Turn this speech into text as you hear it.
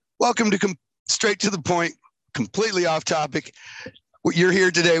Welcome to Straight to the Point, completely off topic. You're here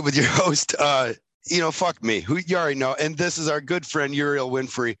today with your host, fuck me, who you already know. And this is our good friend, Uriel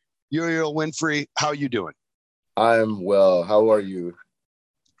Winfree. Uriel Winfree, how you doing? I'm well. How are you?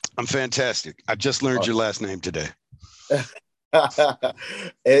 I'm fantastic. I just learned your last name today.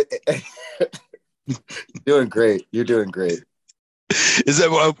 Doing great. You're doing great. Is that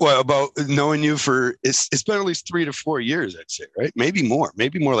what about knowing you for, it's been at least 3 to 4 years, I'd say, right? Maybe more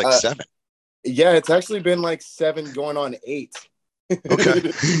like 7. Yeah, it's actually been like 7 going on 8.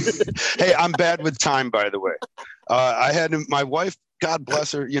 Okay. Hey, I'm bad with time, by the way. I had my wife, God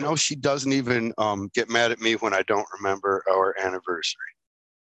bless her, she doesn't even get mad at me when I don't remember our anniversary.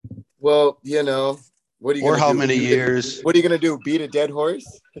 Well, what are you or gonna how do? many years? What are you gonna do? Beat a dead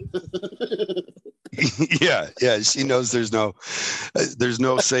horse? Yeah. She knows there's no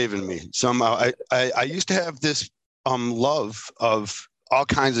saving me. Somehow, I used to have this love of all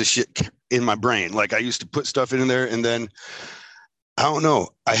kinds of shit in my brain. Like I used to put stuff in there, and then I don't know.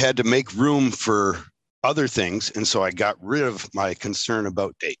 I had to make room for other things, and so I got rid of my concern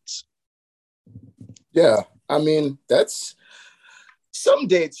about dates. Yeah, I mean that's. Some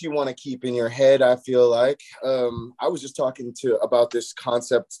dates you want to keep in your head, I feel like. I was just talking about this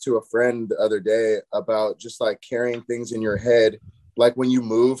concept to a friend the other day about just like carrying things in your head. Like when you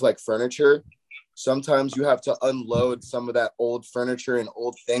move like furniture, sometimes you have to unload some of that old furniture and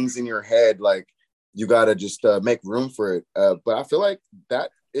old things in your head. Like you got to just make room for it. But I feel like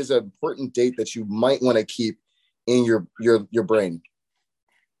that is an important date that you might want to keep in your brain.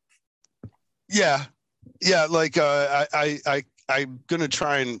 Yeah. Like I'm going to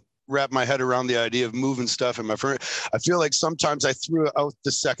try and wrap my head around the idea of moving stuff in my furniture. I feel like sometimes I threw out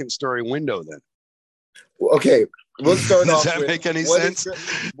the second story window then. Okay, let's start off. Does that make any sense?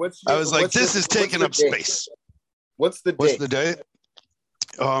 I was like, this is taking up space. What's the date? What's the date?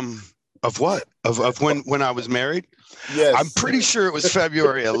 Of what? Of when I was married? Yes. I'm pretty sure it was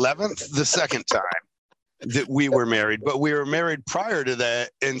February 11th, the second time that we were married, but we were married prior to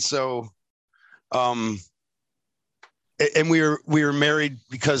that. And so, and we were married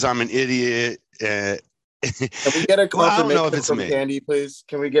because I'm an idiot. Can we get a confirmation from me. Candy, please?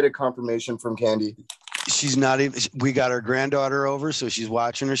 Can we get a confirmation from Candy? She's not even. We got our granddaughter over, so she's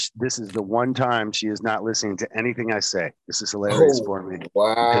watching her. This is the one time she is not listening to anything I say. This is hilarious for me.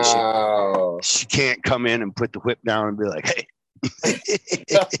 Wow. She can't come in and put the whip down and be like, "Hey."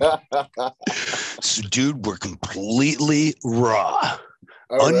 So, dude, we're completely raw,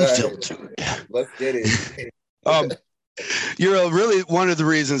 unfiltered. Right. Let's get it. You're really one of the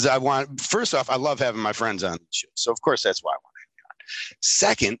reasons I want. First off, I love having my friends on the show, so of course that's why I want to have you on.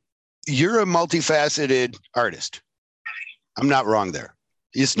 Second, you're a multifaceted artist. I'm not wrong there.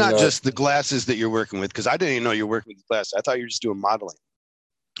 It's not just the glasses that you're working with, because I didn't even know you're working with glasses. I thought you were just doing modeling.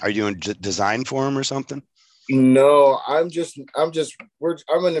 Are you doing design for them or something? No, I'm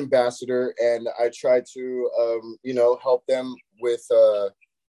an ambassador, and I try to help them with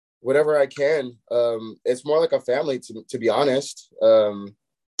whatever I can. It's more like a family, to be honest.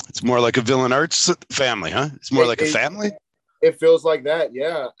 It's more like a Villain Arts family, huh? It's more like a family? It feels like that,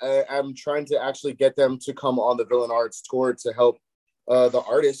 yeah. I'm trying to actually get them to come on the Villain Arts tour to help the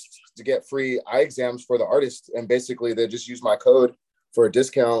artists to get free eye exams for the artists. And basically, they just use my code for a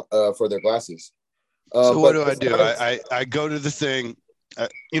discount for their glasses. So what do I do? I go to the thing.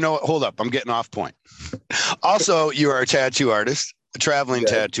 You know what? Hold up. I'm getting off point. Also, you are a tattoo artist. A traveling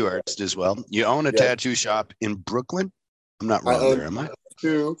tattoo artist as well. You own a tattoo shop in Brooklyn. I'm not wrong there, am I?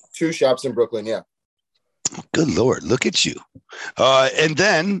 Two shops in Brooklyn, yeah. Oh, good Lord, look at you. And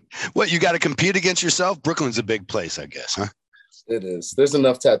then, what, you got to compete against yourself? Brooklyn's a big place, I guess, huh? It is. There's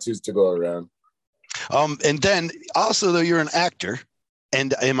enough tattoos to go around. And then, also, though, you're an actor.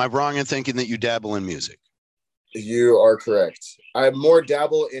 And am I wrong in thinking that you dabble in music? You are correct. I more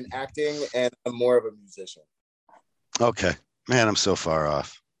dabble in acting, and I'm more of a musician. Okay. Man, I'm so far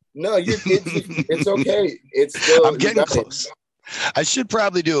off. No, it's okay. It's still. I'm getting close. I should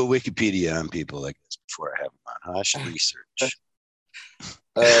probably do a Wikipedia on people like this before I have them on. I should research.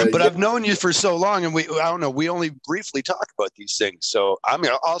 But I've known you for so long, and we only briefly talk about these things. So I'm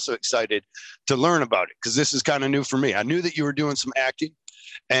also excited to learn about it, because this is kind of new for me. I knew that you were doing some acting,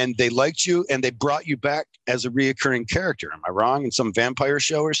 and they liked you, and they brought you back as a reoccurring character. Am I wrong? In some vampire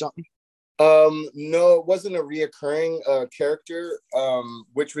show or something? No, it wasn't a reoccurring character,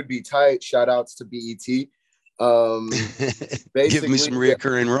 which would be tight. Shout outs to BET. Give me some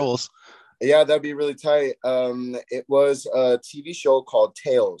reoccurring roles. Yeah, that'd be really tight. It was a TV show called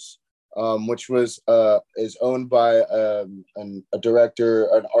Tales, which is owned by a director,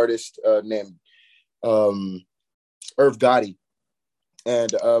 an artist named Irv Gotti.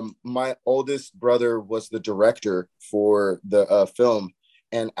 And my oldest brother was the director for the film,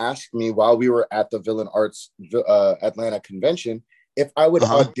 and asked me while we were at the Villain Arts Atlanta convention if I would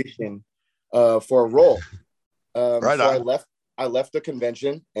audition for a role. Right So on. I left the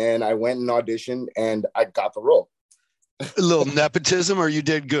convention and I went and auditioned and I got the role. A little nepotism, or you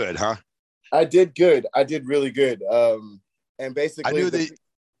did good, huh? I did good. I did really good. And basically, I knew that.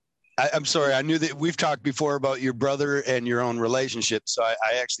 I'm sorry. I knew that we've talked before about your brother and your own relationship, so I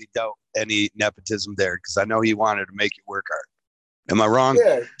actually doubt any nepotism there because I know he wanted to make you work hard. Am I wrong?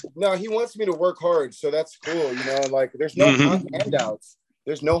 Yeah. No, he wants me to work hard, so that's cool. You know, like there's no handouts.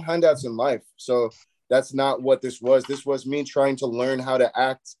 There's no handouts in life. So that's not what this was. This was me trying to learn how to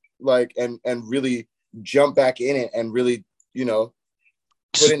act like and really jump back in it and really, you know,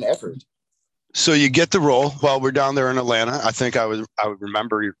 put in effort. So you get the role while we're down there in Atlanta. I think I would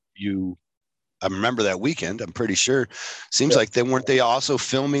remember you. I remember that weekend. I'm pretty sure. Seems like weren't they also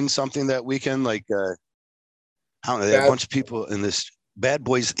filming something that weekend? Like, how they had a bunch of people in this Bad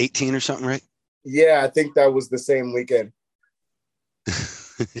Boys 18 or something, right? Yeah, I think that was the same weekend.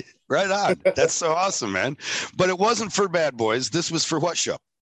 Right on. That's so awesome, man. But it wasn't for Bad Boys. This was for what show?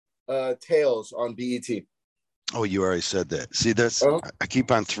 Tales on BET. Oh, you already said that. See, that's I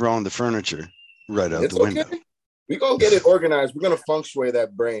keep on throwing the furniture right out the window. We're gonna get it organized. We're gonna feng shui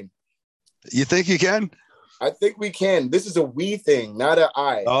that brain. You think you can? I think we can. This is a we thing, not an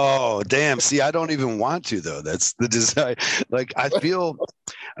I. Oh, damn. See, I don't even want to though. That's the design. Like I feel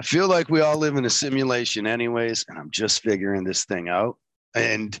like we all live in a simulation anyways, and I'm just figuring this thing out.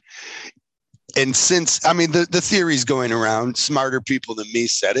 And since I mean the theory's going around, smarter people than me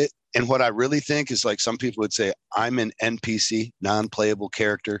said it. And what I really think is like some people would say, I'm an NPC, non-playable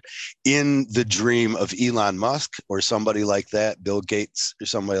character in the dream of Elon Musk or somebody like that, Bill Gates or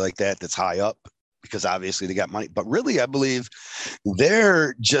somebody like that that's high up because obviously they got money. But really, I believe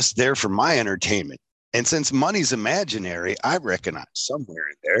they're just there for my entertainment. And since money's imaginary, I recognize somewhere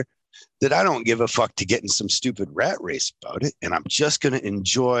in there that I don't give a fuck to get in some stupid rat race about it. And I'm just going to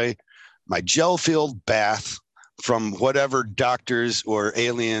enjoy my gel-filled bath from whatever doctors or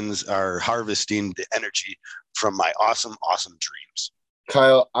aliens are harvesting the energy from my awesome, awesome dreams.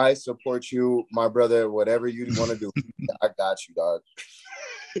 Kyle, I support you, my brother. Whatever you want to do, I got you, dog.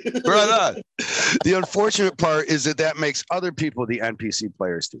 Right on. The unfortunate part is that makes other people the NPC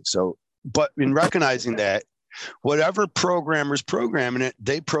players too. So, but in recognizing that, whatever programmers programming it,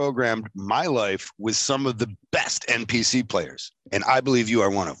 they programmed my life with some of the best NPC players. And I believe you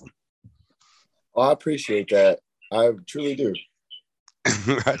are one of them. Oh, I appreciate that. I truly do.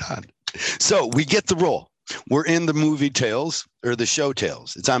 Right on. So we get the role. We're in the movie Tales or the show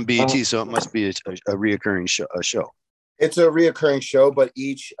Tales. It's on BET, so it must be a reoccurring show. It's a reoccurring show, but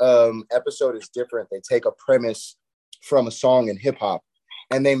each episode is different. They take a premise from a song in hip hop,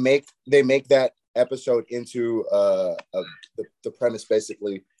 and they make that episode into the premise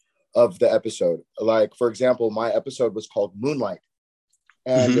basically of the episode. Like for example, my episode was called Moonlight.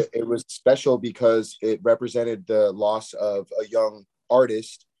 And it was special because it represented the loss of a young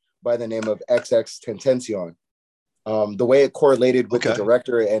artist by the name of XX Tentacion. The way it correlated with the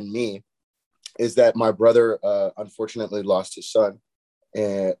director and me is that my brother unfortunately lost his son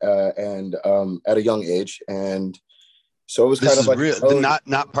and at a young age. And so it was kind of like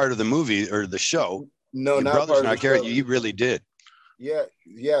not part of the movie or the show. No, your not brother's part of not the character. show. You really did. Yeah.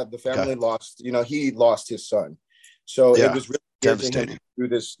 The family lost, he lost his son. So it was really devastating through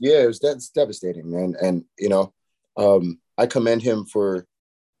this. Yeah, that's devastating, man. And I commend him for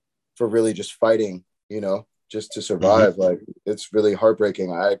really just fighting, just to survive. Like it's really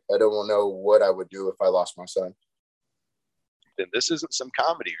heartbreaking. I don't know what I would do if I lost my son. Then this isn't some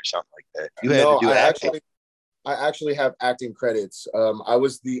comedy or something like that. You had to do acting. I actually have acting credits. I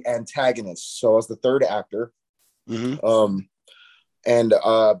was the antagonist, so I was the third actor. And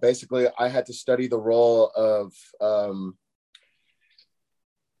basically I had to study the role of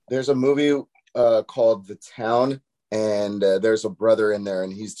there's a movie called The Town, and there's a brother in there,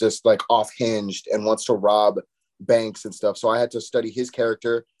 and he's just like off-hinged and wants to rob banks and stuff. So I had to study his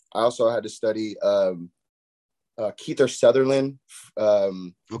character. I also had to study Keith Sutherland. I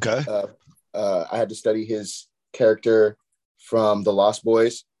had to study his character from The Lost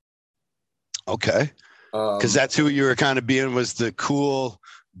Boys. Okay. Because that's who you were kind of being, was the cool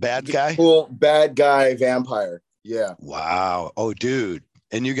bad guy? Cool bad guy vampire. Yeah. Wow. Oh, dude.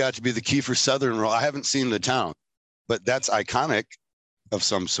 And you got to be the Kiefer Sutherland role. I haven't seen The Town, but that's iconic of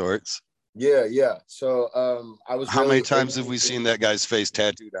some sorts. Yeah. So I was. How many times have we seen that guy's face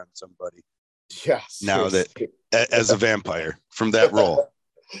tattooed on somebody? Yes. Now that as a vampire from that role.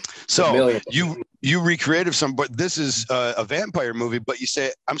 So you recreated some, but this is a vampire movie. But you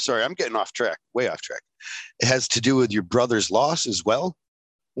say, I'm sorry, I'm getting off track, way off track. It has to do with your brother's loss as well.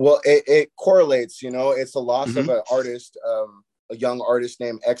 Well, it correlates. It's the loss of Mm-hmm. an artist, a young artist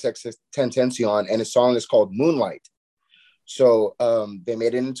named XX Tentacion, and his song is called Moonlight. So they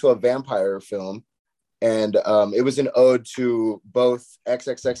made it into a vampire film, and it was an ode to both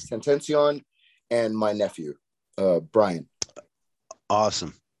XXX Tentacion and my nephew, Brian.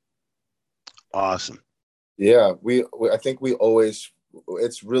 Awesome. Yeah, I think we always.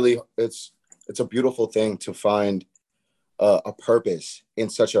 It's a beautiful thing to find a purpose in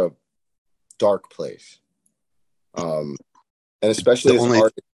such a dark place, and especially as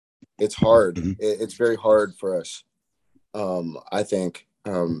art, it's hard. Mm-hmm. It's very hard for us. I think,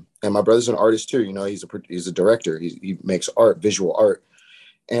 and my brother's an artist too. He's a director. He makes art, visual art,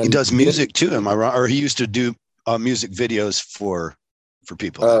 and he does music too. Am I wrong? Or he used to do music videos for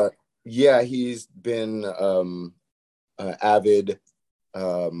people. Yeah, he's been an avid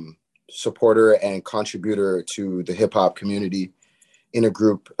supporter and contributor to the hip hop community in a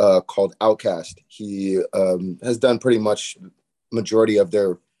group called Outkast. He has done pretty much majority of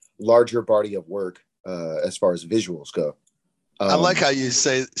their larger body of work as far as visuals go. I like how you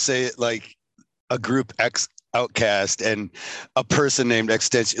say it like a group X Outcast and a person named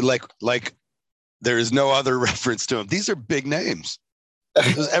Extension. Like there is no other reference to them. These are big names.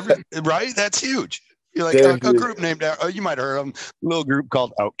 Right? That's huge. You're like a group named. You might have heard of them. A little group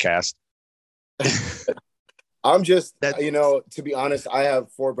called Outkast. I'm just, to be honest, I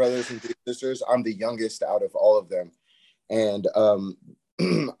have 4 brothers and 3 sisters. I'm the youngest out of all of them, and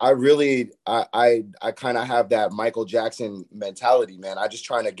I kind of have that Michael Jackson mentality, man. I just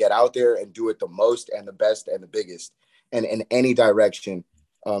trying to get out there and do it the most and the best and the biggest and in any direction,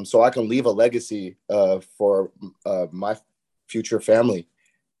 so I can leave a legacy for my future family.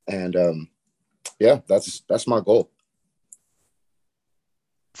 And yeah, that's my goal.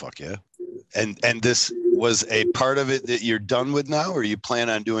 Fuck yeah. And this was a part of it that you're done with now, or you plan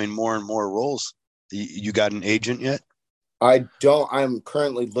on doing more and more roles? You got an agent yet? I don't. I'm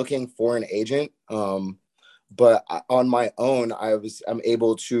currently looking for an agent. But on my own, I'm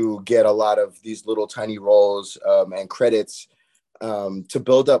able to get a lot of these little tiny roles and credits to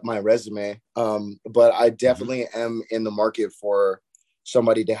build up my resume. But I definitely am in the market for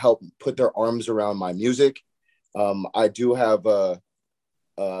somebody to help put their arms around my music. I do have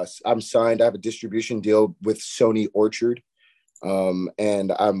I'm signed. I have a distribution deal with Sony Orchard.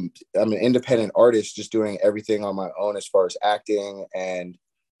 And I'm an independent artist, just doing everything on my own as far as acting and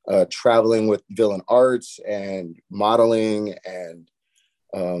traveling with Villain Arts and modeling and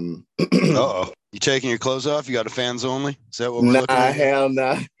Uh-oh. You taking your clothes off? You got a fans only? Is that what we're looking at? Hell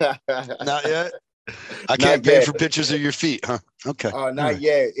no. Not yet? I can't pay for pictures of your feet, huh? Okay. Not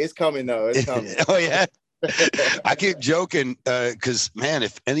yet. It's coming though. It's coming. Oh yeah. I keep joking because man,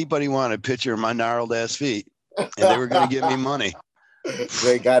 if anybody wanted a picture of my gnarled ass feet and they were going to give me money,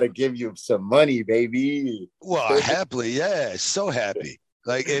 they got to give you some money, baby. Well, happily, yeah, so happy.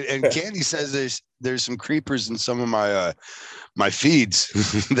 Like, and Candy says there's some creepers in some of my feeds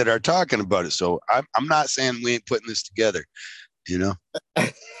that are talking about it. So I'm not saying we ain't putting this together, you know.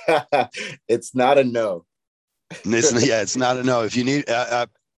 It's not a no. It's not a no. If you need,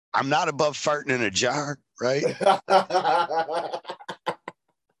 I'm not above farting in a jar, right?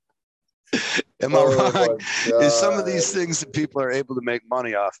 Am I wrong? Is some of these things that people are able to make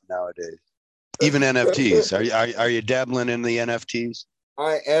money off nowadays? Even NFTs. Are you dabbling in the NFTs?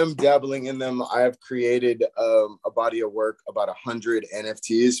 I am dabbling in them. I have created a body of work, about 100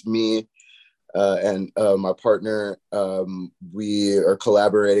 NFTs. Me and my partner, we are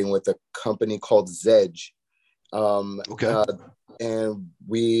collaborating with a company called Zedge. Okay. And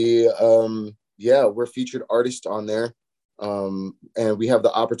we're featured artists on there. And we have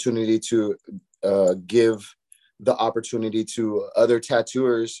the opportunity to give the opportunity to other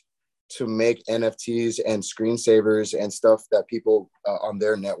tattooers to make NFTs and screensavers and stuff that people on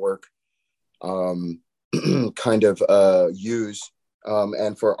their network kind of use,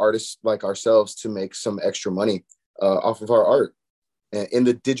 and for artists like ourselves to make some extra money off of our art in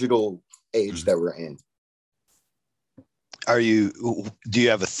the digital age that we're in. Do you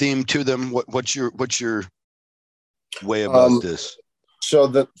have a theme to them? What's your way about this?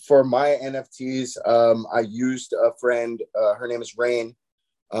 So for my NFTs, I used a friend, her name is Rain.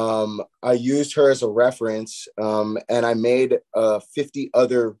 I used her as a reference, and I made 50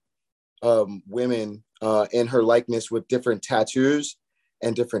 other women in her likeness with different tattoos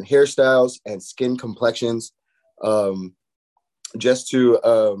and different hairstyles and skin complexions, just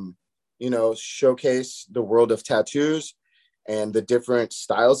to showcase the world of tattoos and the different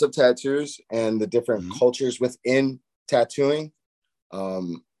styles of tattoos and the different cultures within tattooing.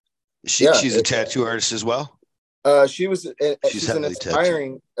 She's a tattoo artist as well. She's an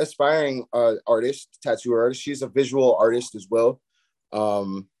aspiring artist, tattoo artist. She's a visual artist as well.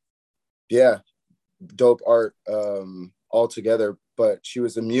 Dope art altogether. But she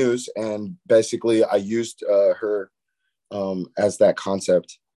was a muse, and basically I used her as that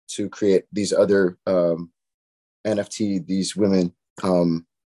concept to create these other NFT, these women.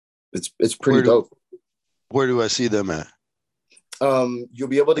 It's pretty dope. Where do I see them at? You'll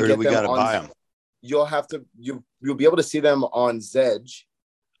be able to get them on. Buy them? You'll be able to see them on Zedge.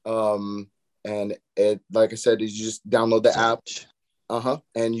 And it, like I said, you just download the app.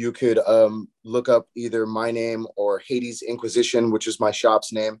 And you could look up either my name or Hades Inquisition, which is my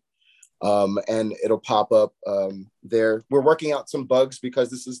shop's name. And it'll pop up there. We're working out some bugs because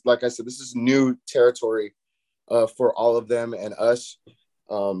this is, like I said, this is new territory for all of them and us.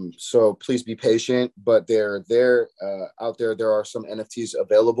 So please be patient, but they're there out there. There are some NFTs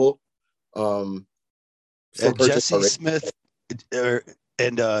available. Jesse Smith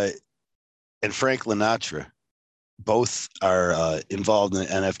and Frank Sinatra both are involved in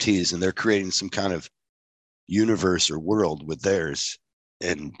NFTs, and they're creating some kind of universe or world with theirs.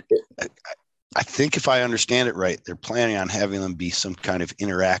 And I think if I understand it right, they're planning on having them be some kind of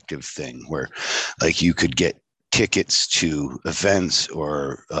interactive thing where, like, you could get tickets to events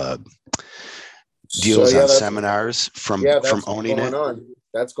or deals on seminars from owning it.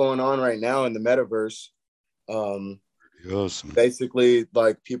 That's going on right now in the metaverse. Awesome. Basically,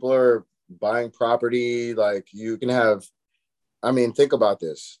 like, people are buying property. Like, you can have, I mean, think about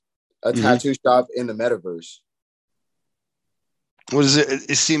this, a tattoo shop in the metaverse. What is it?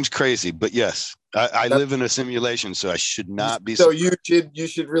 It seems crazy, but yes, I live in a simulation, so I should not be. So you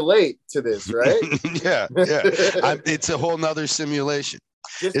should relate to this, right? yeah. It's a whole nother simulation.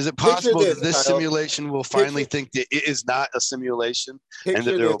 Is it possible that this simulation will finally think that it is not a simulation, and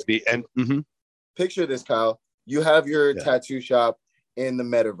that there will be? And picture this, Kyle. You have your tattoo shop in the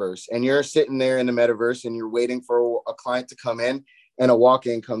metaverse, and you're sitting there in the metaverse, and you're waiting for a client to come in, and a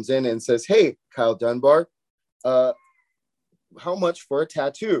walk-in comes in and says, "Hey, Kyle Dunbar, how much for a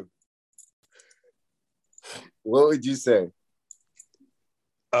tattoo?" What would you say?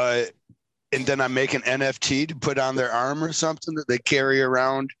 And then I make an NFT to put on their arm or something that they carry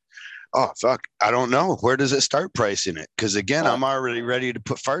around. Oh, fuck. I don't know. Where does it start pricing it? Because again, I'm already ready to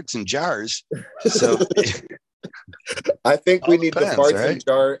put farts in jars. So I think we need the farts in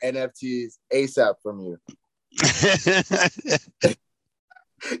jar NFTs ASAP from you.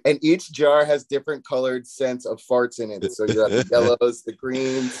 And each jar has different colored scents of farts in it. So you have the yellows, the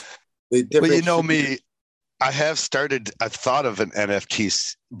greens, the different. Well, you know me, I've thought of an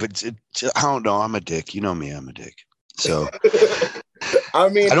NFT, but I don't know. I'm a dick. You know me, I'm a dick. So I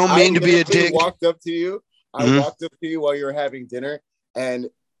mean, I don't mean to be a dick. I walked up to you while you were having dinner, and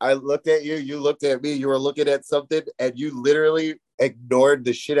I looked at you, you looked at me, you were looking at something, and you literally ignored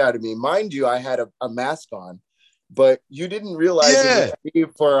the shit out of me. Mind you, I had a mask on, but you didn't realize it was me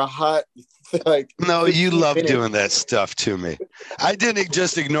for a hot, like. No, you love doing that stuff to me. I didn't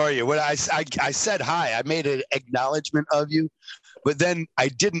just ignore you. When I said hi, I made an acknowledgement of you, but then I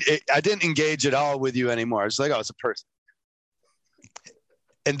didn't engage at all with you anymore. It's like, oh, it's a person.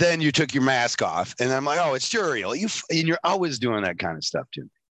 And then you took your mask off, and I'm like, oh, it's Uriel. And you're always doing that kind of stuff to me.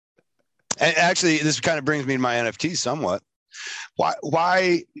 And actually, this kind of brings me to my NFT somewhat.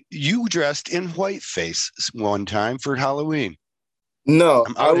 Why you dressed in whiteface one time for Halloween? No,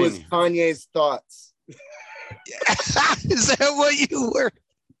 I was Kanye's thoughts. Is that what you were?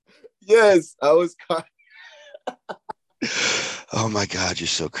 Yes, I was. Oh my God, you're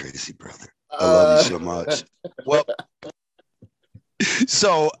so crazy, brother. I love you so much. Well,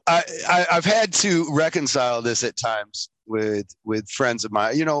 so I've had to reconcile this at times with friends of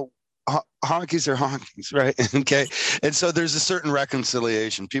mine. You know, honkies are honkies, right? Okay, and so there's a certain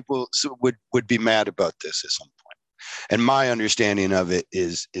reconciliation. People would be mad about this at some point, and my understanding of it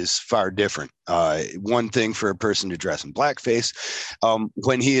is far different. One thing for a person to dress in blackface,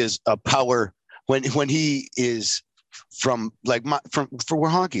 when he is a power, when he is for we're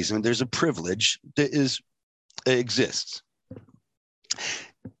honkies, and there's a privilege that exists.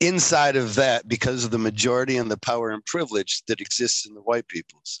 Inside of that, because of the majority and the power and privilege that exists in the white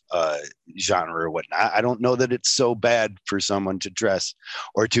people's genre or whatnot, I don't know that it's so bad for someone to dress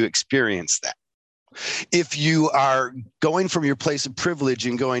or to experience that. If you are going from your place of privilege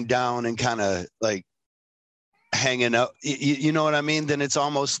and going down and kind of like hanging out, you know what I mean? Then it's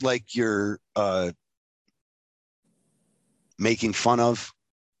almost like you're making fun of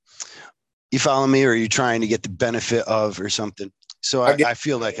You follow me, or are you trying to get the benefit of or something? So I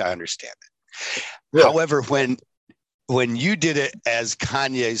feel like I understand it. Yeah. However, when you did it as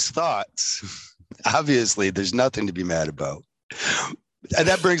Kanye's thoughts, obviously there's nothing to be mad about. And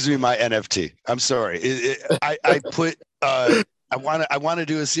that brings me my NFT. I'm sorry. I put I want to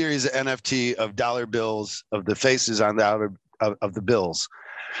do a series of NFT of dollar bills, of the faces on the of the bills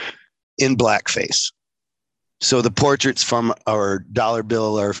in blackface. So the portraits from our dollar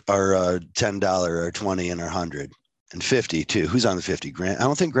bill are $10 or 20 and 100 and 50 too. Who's on the 50? Grant? I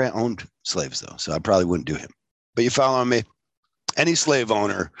don't think Grant owned slaves though, so I probably wouldn't do him. But you follow me? Any slave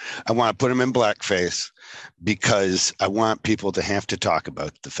owner, I want to put him in blackface because I want people to have to talk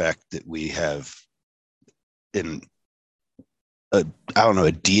about the fact that we have I don't know,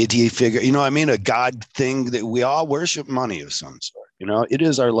 a deity figure, you know what I mean? A God thing that we all worship money of some sort. You know, it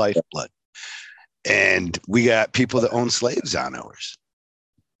is our lifeblood. And we got people that own slaves on ours.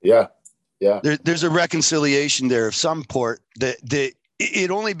 Yeah. Yeah. There's a reconciliation there of some port that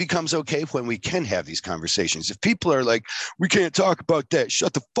it only becomes okay when we can have these conversations. If people are like, we can't talk about that,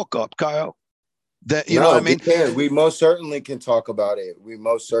 shut the fuck up, Kyle. That you know what I mean? We most certainly can talk about it. We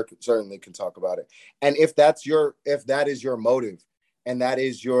most certainly can talk about it. And if that is your motive and that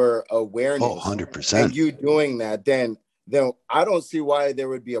is your awareness, 100%. and you doing that, then I don't see why there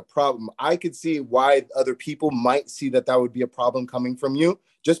would be a problem. I could see why other people might see that would be a problem coming from you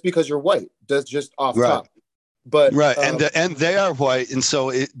just because you're white. That's just off top. But right, and they are white, and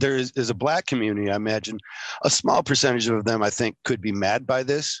so there's a black community. I imagine a small percentage of them, I think, could be mad by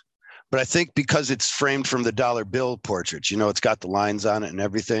this. But I think because it's framed from the dollar bill portraits, you know, it's got the lines on it and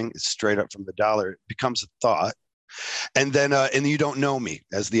everything. It's straight up from the dollar. It becomes a thought. And then and you don't know me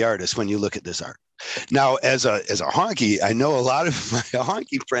as the artist when you look at this art. Now, as a honky, I know a lot of my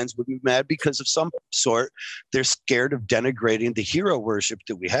honky friends would be mad because of some sort. They're scared of denigrating the hero worship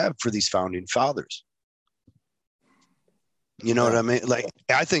that we have for these founding fathers. You know what I mean? Like,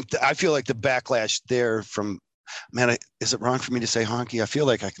 I feel like the backlash there from, man, is it wrong for me to say honky? I feel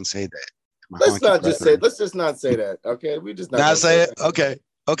like I can say that. Let's just not say that. Okay. We just not say it.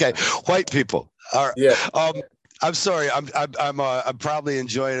 Okay. White people. All right. Yeah. I'm sorry. I'm probably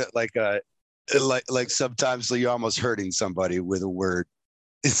enjoying it like sometimes you're almost hurting somebody with a word.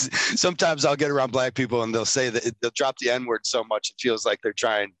 Sometimes I'll get around black people and they'll say that they'll drop the N word so much it feels like they're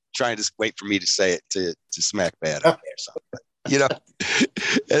trying to wait for me to say it to smack bad at me or something. You know,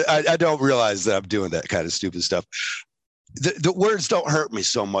 I don't realize that I'm doing that kind of stupid stuff. The words don't hurt me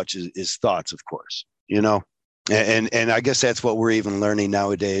so much as thoughts, of course, you know, and I guess that's what we're even learning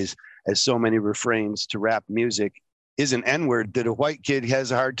nowadays, as so many refrains to rap music is an N-word that a white kid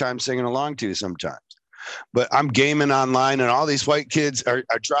has a hard time singing along to sometimes. But I'm gaming online and all these white kids are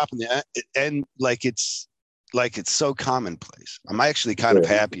dropping the N like it's so commonplace. I'm actually kind of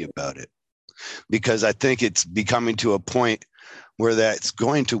happy about it because I think it's becoming to a point where that's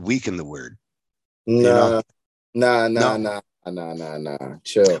going to weaken the word. Nah.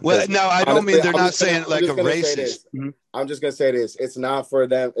 Chill. Well, no, I don't mean they're not saying like a racist. I'm just gonna say this. It's not for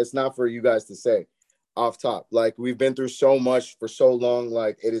them. It's not for you guys to say off top. Like, we've been through so much for so long.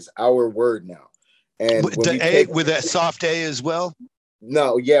 Like, it is our word now. And with that soft A as well.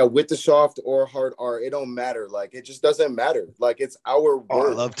 No, yeah, with the soft or hard R, it don't matter. Like, it just doesn't matter. Like, it's our word. Oh,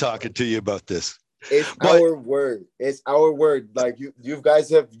 I love talking to you about this. It's our word. It's our word. Like, you guys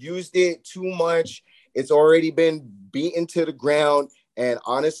have used it too much. It's already been beaten to the ground. And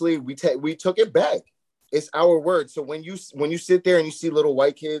honestly, we took it back. It's our word. So when you sit there and you see little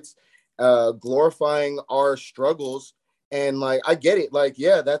white kids glorifying our struggles, and like, I get it. Like,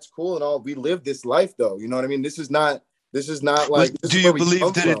 yeah, that's cool and all. We live this life though. You know what I mean? This is not like, do you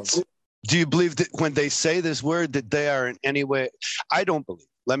believe that when they say this word that they are in any way? I don't believe.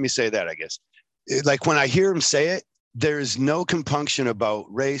 Let me say that, I guess. Like, when I hear them say it, there is no compunction about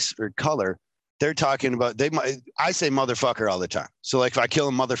race or color. They're talking about, I say motherfucker all the time. So like, if I kill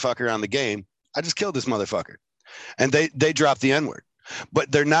a motherfucker on the game, I just killed this motherfucker. And they drop the N-word.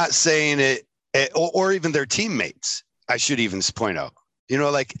 But they're not saying it, or even their teammates, I should even point out. You know,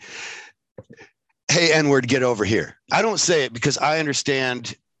 like, hey, N-word, get over here. I don't say it because I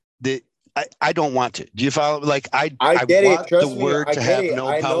understand that I don't want to. Do you follow? Like, I get want it. Trust the me, word I to get have it. no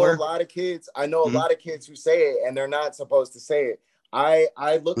I power. know a lot of kids. I know a lot of kids who say it and they're not supposed to say it. I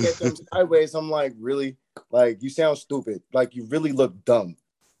look at them sideways. I'm like, really? Like, you sound stupid. Like, you really look dumb.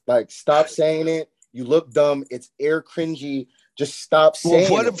 Like, stop saying it. You look dumb. It's air cringy. Just stop saying it.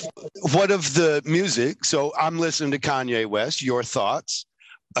 What of the music? So I'm listening to Kanye West. Your thoughts?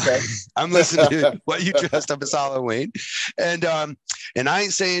 Okay. I'm listening to what you dressed up as Halloween, and I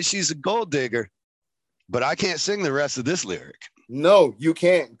ain't saying she's a gold digger, but I can't sing the rest of this lyric. No, you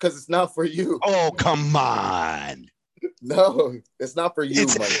can't, because it's not for you. Oh, come on. No, it's not for you,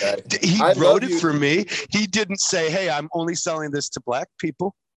 my guy. He wrote it for me. He didn't say, hey, I'm only selling this to black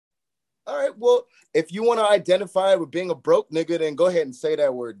people. All right, well, if you want to identify with being a broke nigga, then go ahead and say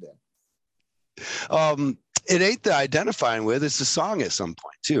that word then. It ain't the identifying with, it's the song at some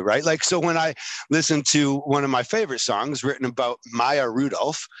point too, right? Like, so when I listen to one of my favorite songs written about Maya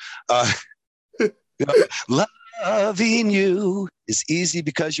Rudolph, loving you is easy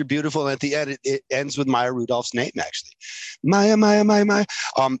because you're beautiful. And at the end, it ends with Maya Rudolph's name, actually. Maya, Maya, Maya, Maya.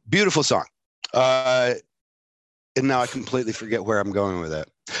 Beautiful song. And now I completely forget where I'm going with that.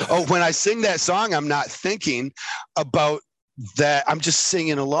 Oh, when I sing that song, I'm not thinking about that. I'm just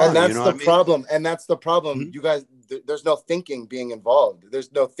singing along. And that's the problem. And that's the problem. Mm-hmm. You guys, there's no thinking being involved.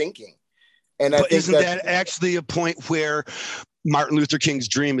 There's no thinking. And I think isn't that actually a point where Martin Luther King's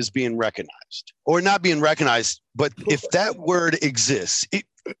dream is being recognized, or not being recognized? But if that word exists,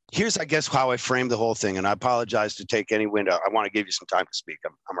 here's, I guess, how I frame the whole thing. And I apologize to take any wind out. I want to give you some time to speak.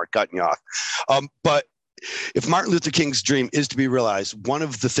 I'm cutting you off. But if Martin Luther King's dream is to be realized, one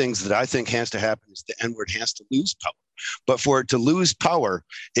of the things that I think has to happen is the N-word has to lose power. But for it to lose power,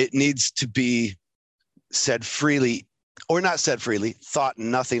 it needs to be said freely, or not said freely, thought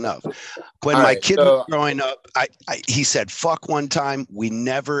nothing of. When my kid was growing up, he said fuck one time. We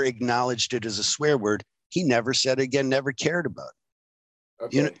never acknowledged it as a swear word. He never said it again, never cared about it.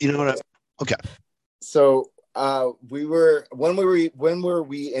 Okay. You know what okay. So when were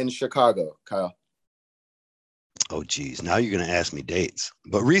we in Chicago, Kyle? Oh, geez. Now you're going to ask me dates.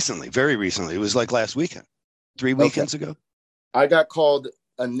 But recently, very recently, it was like last weekend, 3 weekends ago. I got called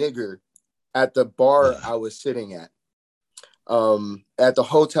a nigger at the bar I was sitting at the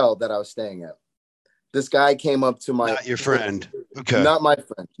hotel that I was staying at. This guy came up to my... Not your friend. Okay. Not my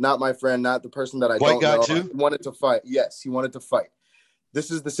friend. Not my friend. Not the person that I White don't know. Too? He wanted to fight. Yes, he wanted to fight.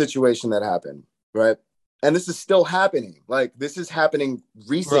 This is the situation that happened, right? And this is still happening. Like, this is happening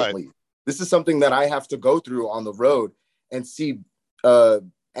recently. Right. This is something that I have to go through on the road and see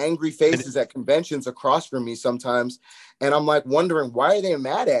angry faces at conventions across from me sometimes. And I'm like wondering, why are they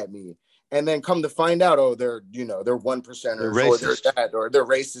mad at me? And then come to find out, oh, they're one percenters, or they're that, or they're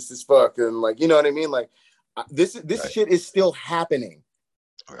racist as fuck. And like, you know what I mean? Like this right. Shit is still happening.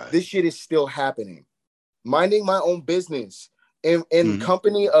 Right. This shit is still happening. Minding my own business in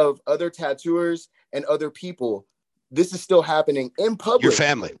company of other tattooers and other people. This is still happening in public. Your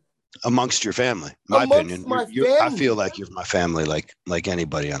family. Amongst your family, my opinion. I feel like you're my family, like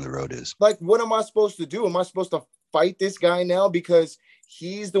anybody on the road is. Like, what am I supposed to do? Am I supposed to fight this guy now because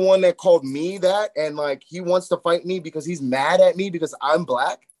he's the one that called me that, and like he wants to fight me because he's mad at me because I'm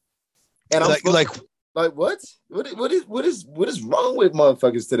black? And I'm like what? What is wrong with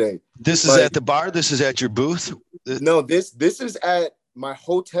motherfuckers today? This is at the bar. This is at your booth. No, this is at my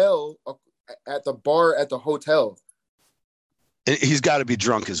hotel, at the bar at the hotel. He's got to be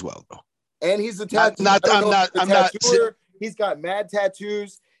drunk as well, though. And he's a tattoo. I'm not. He's got mad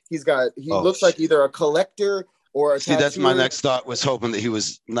tattoos. He looks like either a collector or a tattooer. That's my next thought. Was hoping that he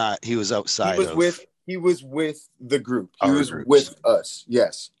was not. He was outside. He was with the group. He was with us.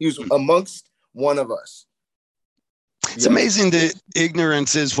 Yes, he was amongst one of us. It's amazing that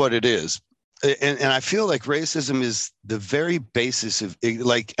ignorance is what it is, and I feel like racism is the very basis of,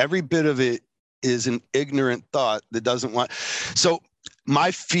 like, every bit of it is an ignorant thought that doesn't want. So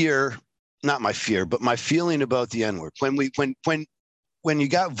my fear, not my fear, but my feeling about the N-word, when you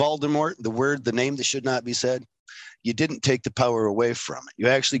got Voldemort, the name that should not be said, you didn't take the power away from it. You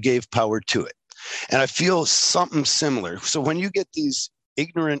actually gave power to it. And I feel something similar. So when you get these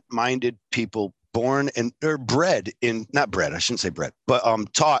ignorant minded people born and or bred in, not bred, I shouldn't say bred, but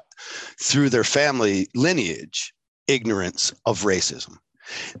taught through their family lineage, ignorance of racism,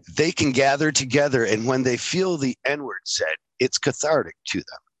 they can gather together, and when they feel the N-word said, it's cathartic to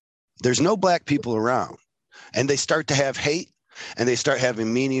them. There's no black people around, and they start to have hate, and they start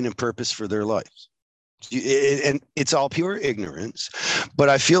having meaning and purpose for their lives. And it's all pure ignorance. But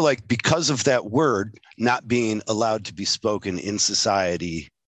I feel like because of that word not being allowed to be spoken in society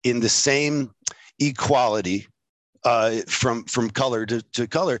in the same equality, from color to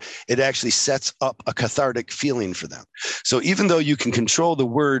color, it actually sets up a cathartic feeling for them. So even though you can control the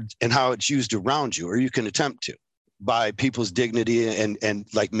word and how it's used around you, or you can attempt to, by people's dignity and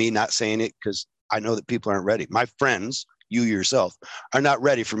like me not saying it because I know that people aren't ready. My friends, you yourself, are not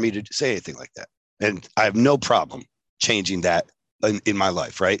ready for me to say anything like that. And I have no problem changing that in my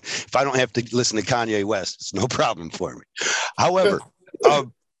life, right? If I don't have to listen to Kanye West, it's no problem for me. However,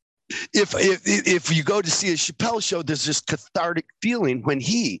 if you go to see a Chappelle show, there's this cathartic feeling when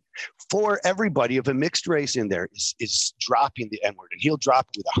he, for everybody of a mixed race in there, is dropping the N-word, and he'll drop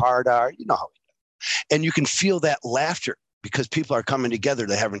it with a hard R, you know how he does. And you can feel that laughter because people are coming together.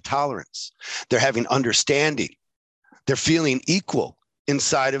 They're having tolerance. They're having understanding. They're feeling equal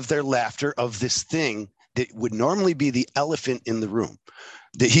inside of their laughter of this thing that would normally be the elephant in the room,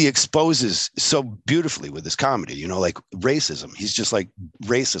 that he exposes so beautifully with his comedy, you know, like racism. He's just like,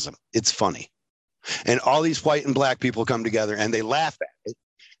 racism, it's funny. And all these white and black people come together and they laugh at it.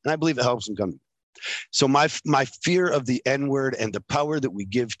 And I believe it helps them come. So my fear of the N-word and the power that we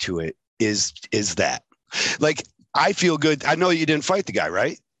give to it is that. Like, I feel good. I know you didn't fight the guy,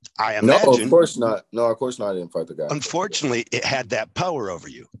 right? I imagine. No, of course not. No, of course not. I didn't fight the guy. Unfortunately, it had that power over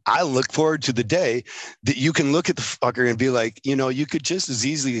you. I look forward to the day that you can look at the fucker and be like, you know, you could just as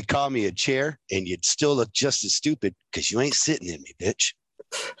easily call me a chair and you'd still look just as stupid because you ain't sitting in me, bitch.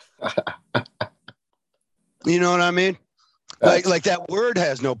 You know what I mean? Like that word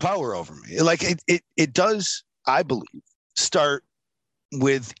has no power over me. Like it does, I believe, start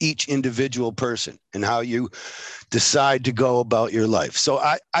with each individual person and how you decide to go about your life. So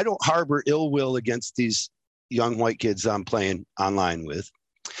I don't harbor ill will against these young white kids I'm playing online with.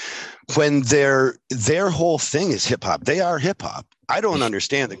 When their whole thing is hip hop, they are hip hop. I don't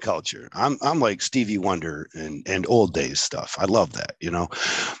understand the culture. I'm like Stevie Wonder and old days stuff. I love that, you know.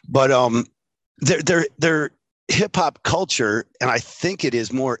 But they're hip hop culture, and I think it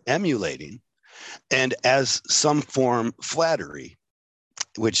is more emulating and as some form flattery,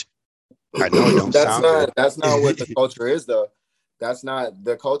 which I know it don't sound good. That's not what the culture is, though.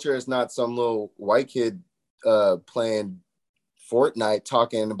 The culture is not some little white kid playing Fortnite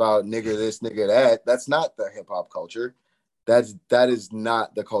talking about nigger this, nigger that. That's not the hip hop culture. That is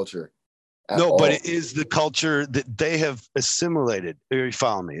not the culture. No, but it is the culture that they have assimilated. You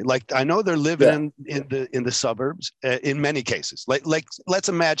follow me? Like, I know they're living in the suburbs in many cases. Like let's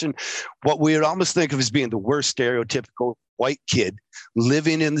imagine what we would almost think of as being the worst stereotypical white kid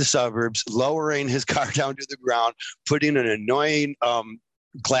living in the suburbs, lowering his car down to the ground, putting an annoying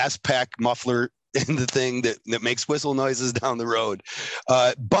glass pack muffler in the thing that makes whistle noises down the road,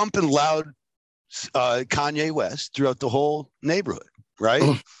 bumping loud Kanye West throughout the whole neighborhood,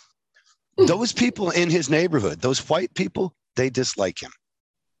 right? Those people in his neighborhood, those white people, they dislike him.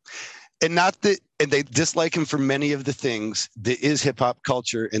 And they dislike him for many of the things that is hip hop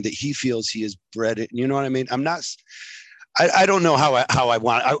culture and that he feels he is bred in. You know what I mean? I don't know how I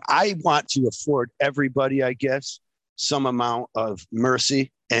want. I want to afford everybody, I guess, some amount of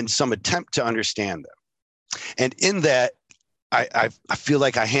mercy and some attempt to understand them. And in that, I feel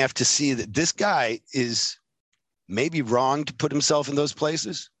like I have to see that this guy is maybe wrong to put himself in those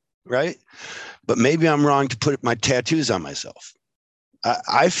places, right? But maybe I'm wrong to put my tattoos on myself.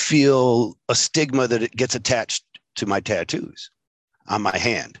 I feel a stigma that it gets attached to my tattoos on my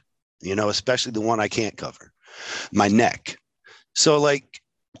hand, you know, especially the one I can't cover, my neck. So like,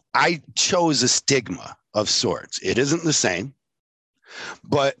 I chose a stigma of sorts. It isn't the same,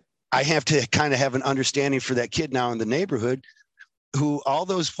 but I have to kind of have an understanding for that kid now in the neighborhood who all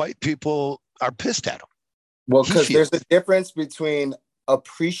those white people are pissed at him. Well, because there's a difference between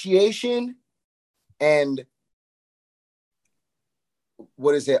appreciation and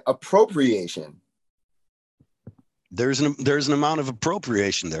appropriation. There's an amount of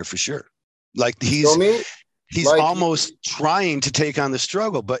appropriation there for sure. Like he's like, almost trying to take on the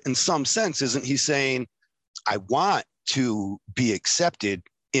struggle, but in some sense, isn't he saying, I want to be accepted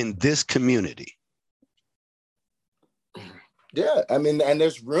in this community? Yeah, I mean, and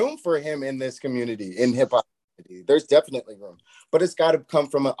there's room for him in this community, in hip hop. There's definitely room, but it's got to come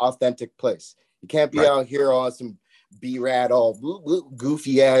from an authentic place. You can't be out here on some B-Rad, all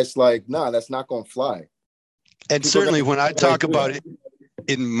goofy ass. Like, nah, that's not going to fly. And certainly when I talk about it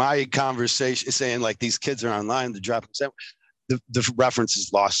in my conversation, saying like these kids are online, the reference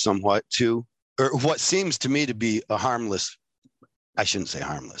is lost somewhat to, or what seems to me to be a harmless, I shouldn't say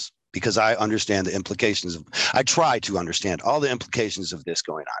harmless, because I understand the implications of, I try to understand all the implications of this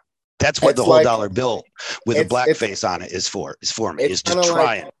going on. That's what the whole dollar bill with a black face on it is for me. It's just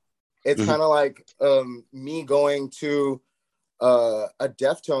trying. It's kind of like me going to a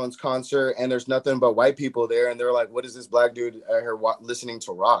Deftones concert and there's nothing but white people there. And they're like, what is this black dude out here listening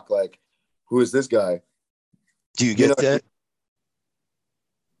to rock? Like, who is this guy? Do you get that?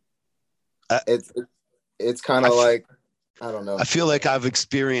 It's kind of like, I don't know. I feel like I've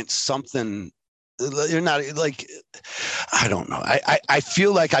experienced something. You're not like, I don't know. I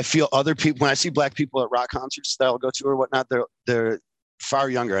feel like I feel other people when I see black people at rock concerts that I'll go to or whatnot. They're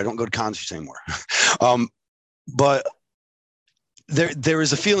far younger. I don't go to concerts anymore. But there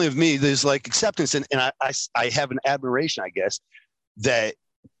is a feeling of me. There's like acceptance, and I have an admiration, I guess, that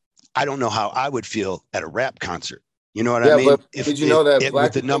I don't know how I would feel at a rap concert. You know what I mean? But did you know that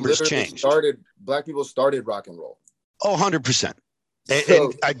with the numbers changed? Black people started rock and roll. Oh, 100%.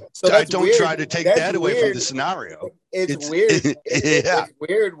 And I don't weird. try to take that away from the scenario. It's weird. It's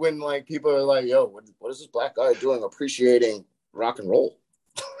weird when like people are like, "Yo, what is this black guy doing appreciating rock and roll?"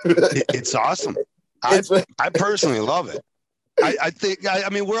 It's awesome. I personally love it. I think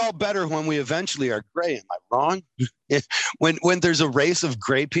we're all better when we eventually are gray. Am I wrong? when there's a race of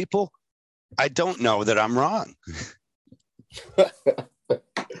gray people, I don't know that I'm wrong.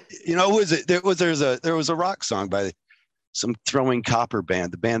 Was it? There was a rock song by some Throwing Copper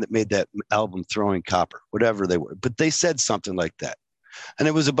band, the band that made that album Throwing Copper, whatever they were, but they said something like that, and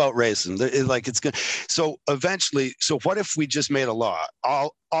it was about racism. It's good. So eventually, what if we just made a law?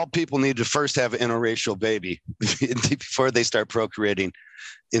 All people need to first have an interracial baby before they start procreating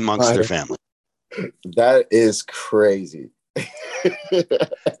amongst their family. That is crazy.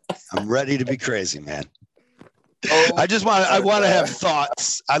 I'm ready to be crazy, man. I want to have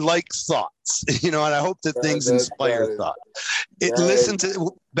thoughts. I like thoughts, and I hope that things inspire thought. Listen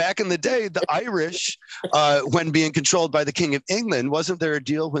to back in the day, the Irish, when being controlled by the King of England, wasn't there a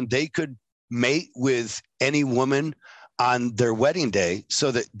deal when they could mate with any woman on their wedding day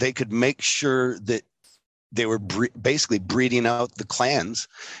so that they could make sure that they were basically breeding out the clans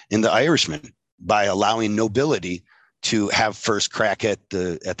in the Irishmen by allowing nobility to have first crack at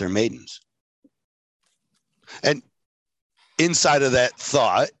their maidens. And inside of that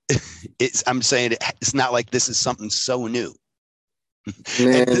thought, I'm saying it's not like this is something so new.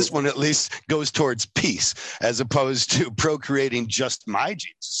 And this one at least goes towards peace as opposed to procreating just my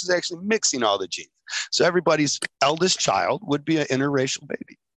genes. This is actually mixing all the genes. So everybody's eldest child would be an interracial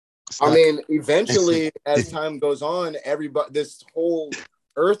baby. Eventually, as time goes on, this whole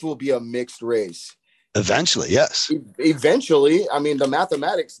earth will be a mixed race. Eventually, yes. Eventually, the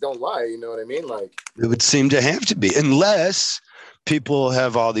mathematics don't lie. You know what I mean? Like, it would seem to have to be, unless people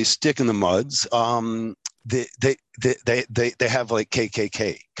have all these stick in the muds. They have like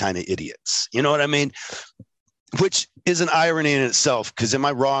KKK kind of idiots. You know what I mean? Which is an irony in itself. Because am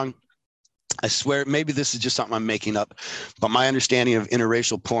I wrong? I swear, maybe this is just something I'm making up, but my understanding of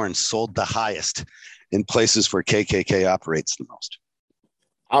interracial porn sold the highest in places where KKK operates the most.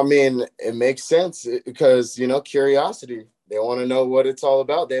 It makes sense because, curiosity. They want to know what it's all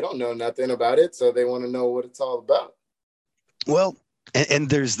about. They don't know nothing about it, so they want to know what it's all about. Well, and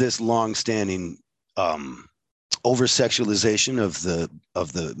there's this long-standing over-sexualization of the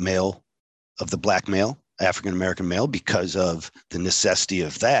male, of the black male, African-American male, because of the necessity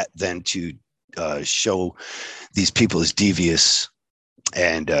of that then to show these people as devious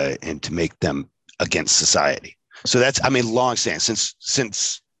and to make them against society. So that's, long-standing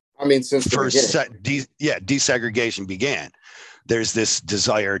since first desegregation began. There's this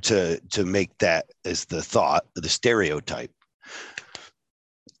desire to make that as the thought, the stereotype.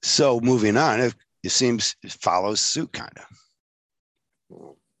 So moving on, it seems it follows suit, kind of.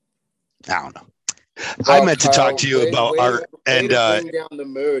 I don't know. I meant to talk to you about art and bring down the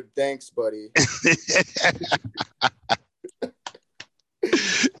mood. Thanks, buddy.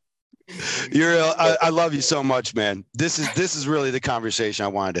 Uriel, I love you so much, man. This is really the conversation I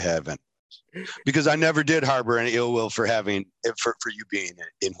wanted to have, because I never did harbor any ill will for you being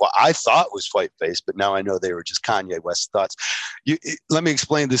in what I thought was white face, but now I know they were just Kanye West thoughts. Let me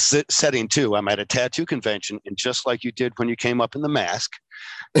explain this setting too. I'm at a tattoo convention, and just like you did when you came up in the mask,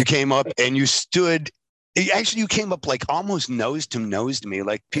 you came up and you stood. Actually, you came up like almost nose to me,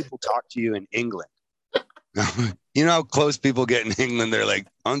 like people talk to you in England. You know how close people get in England? They're like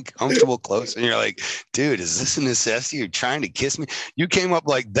uncomfortable close. And you're like, dude, is this a necessity? You're trying to kiss me? You came up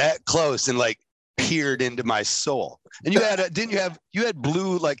like that close and like peered into my soul. And you had, you had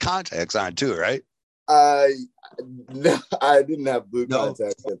blue like contacts on too, right? No, I didn't have blue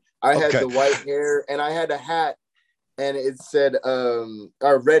contacts. I had the white hair and I had a hat and it said, a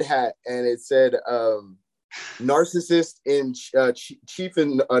red hat and it said, narcissist in chief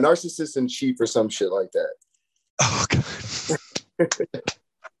and narcissist in chief or some shit like that. Oh god.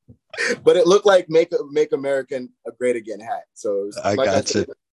 But it looked like make America Great Again hat. So I got you.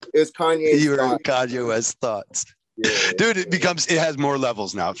 It's Kanye. You were Kanye West thoughts. Yeah, dude, it has more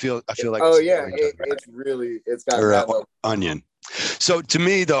levels now. I feel like it's got onion. So to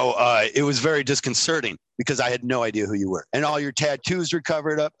me though, it was very disconcerting because I had no idea who you were, and all your tattoos were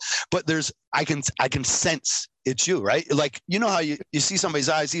covered up. But I can sense it's you, right? Like, you know how you see somebody's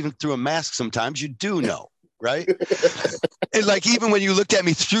eyes even through a mask sometimes. You do know, right? And like even when you looked at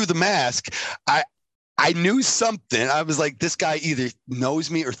me through the mask, I I knew something. I was like, this guy either knows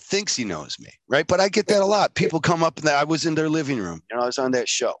me or thinks he knows me, right? But I get that a lot. People come up and I was in their living room, I was on that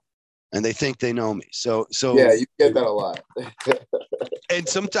show, and they think they know me. So yeah, you get that a lot. And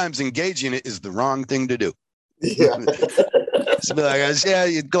sometimes engaging it is the wrong thing to do. Yeah. So be like, yeah,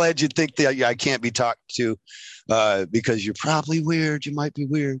 you're glad you think that I can't be talked to because you're probably weird. You might be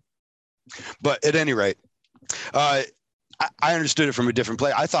weird. But at any rate, I understood it from a different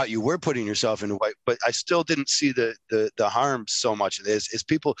place. I thought you were putting yourself in a white, but I still didn't see the harm so much. Is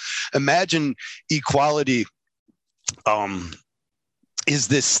people imagine equality is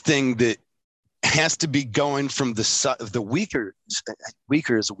this thing that has to be going from the weaker.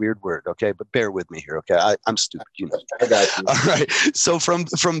 Weaker is a weird word, okay? But bear with me here, okay? I'm stupid, I got you. All right. So from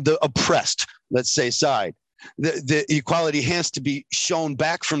the oppressed, let's say, side, the equality has to be shown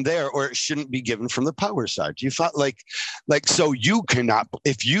back from there, or it shouldn't be given from the power side. You thought like so you cannot,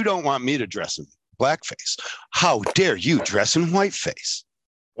 if you don't want me to dress in blackface, how dare you dress in whiteface?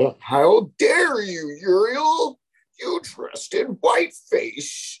 How dare you, Uriel? You dressed in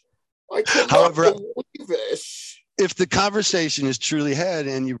whiteface. I cannot However, believe this. If the conversation is truly had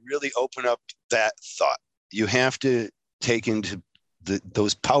and you really open up that thought, you have to take into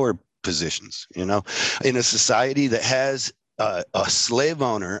those power positions, in a society that has a slave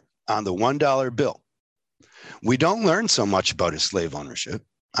owner on the $1 bill. We don't learn so much about his slave ownership.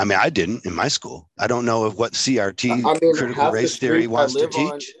 I mean, I didn't in my school. I don't know what CRT, critical race theory, wants to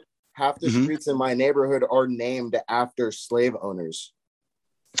teach. Half the streets in my neighborhood are named after slave owners.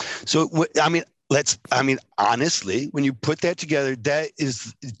 So, honestly, when you put that together, that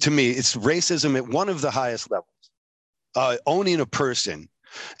is, to me, it's racism at one of the highest levels. Owning a person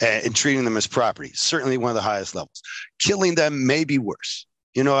and treating them as property, certainly one of the highest levels. Killing them may be worse.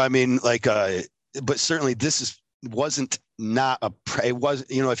 But certainly it wasn't,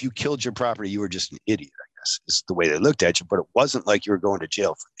 if you killed your property, you were just an idiot, I guess, is the way they looked at you. But it wasn't like you were going to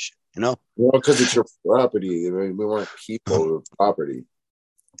jail for shit, Well, because it's your property. I mean, we weren't people of property.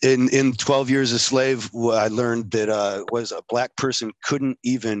 In 12 years a slave, I learned that was a black person couldn't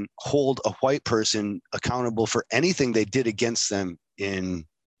even hold a white person accountable for anything they did against them in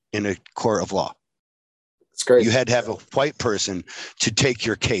a court of law. It's crazy. You had to have a white person to take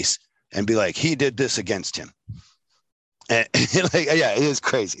your case and be like, he did this against him. And it is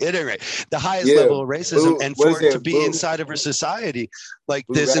crazy. At any rate, the highest level of racism, and for it to be inside of our society like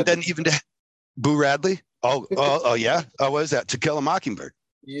Boo this, Radley. and then even to Boo Radley. Oh yeah. Oh, what is that? To Kill a Mockingbird.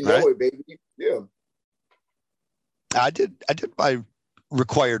 You know it, baby. Yeah. I did my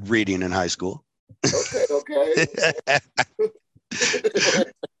required reading in high school. Okay.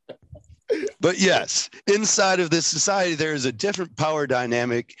 But yes, inside of this society, there is a different power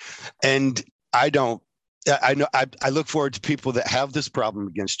dynamic. And I look forward to people that have this problem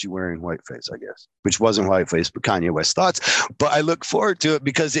against you wearing whiteface, I guess, which wasn't whiteface, but Kanye West thoughts. But I look forward to it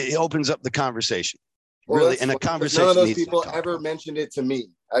because it opens up the conversation. Well, really, and a conversation. None of those people ever mentioned it to me.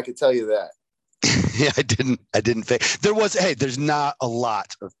 I could tell you that. Yeah, I didn't think there was. Hey, there's not a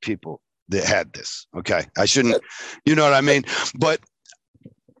lot of people that had this. Okay, I shouldn't. You know what I mean? But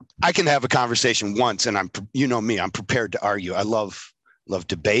I can have a conversation once, and I'm prepared to argue. I love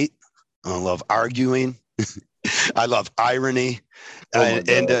debate. I love arguing. I love irony,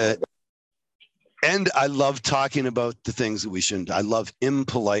 and I love talking about the things that we shouldn't. I love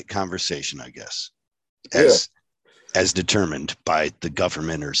impolite conversation, I guess. As determined by the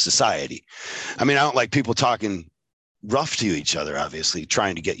government or society. I mean, I don't like people talking rough to each other, obviously,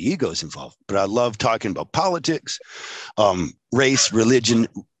 trying to get egos involved. But I love talking about politics, race, religion,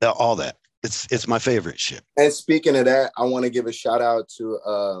 all that. It's my favorite shit. And speaking of that, I want to give a shout out to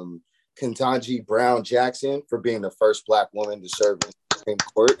Ketanji Brown Jackson for being the first Black woman to serve in the Supreme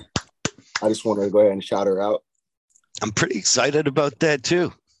Court. I just want to go ahead and shout her out. I'm pretty excited about that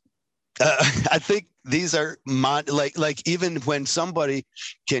too. I think these are like even when somebody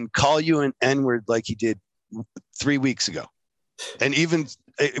can call you an N-word like he did 3 weeks ago, and even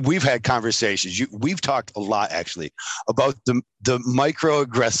we've had conversations. We've talked a lot actually about the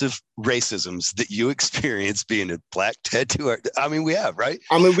microaggressive racisms that you experience being a Black tattoo artist. I mean, we have, right?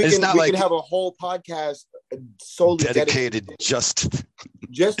 I mean, we can have a whole podcast solely dedicated just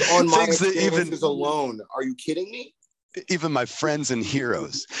on my experiences alone. Are you kidding me? Even my friends and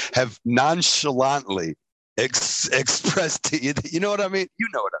heroes have nonchalantly expressed to you. You know what I mean? You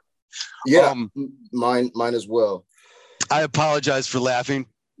know what I mean. Yeah, mine as well. I apologize for laughing.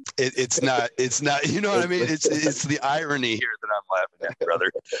 It's not. You know what I mean? It's the irony here that I'm laughing at, brother.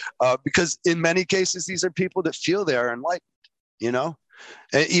 Because in many cases, these are people that feel they are enlightened.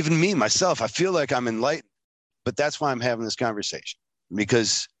 And even me, myself, I feel like I'm enlightened. But that's why I'm having this conversation.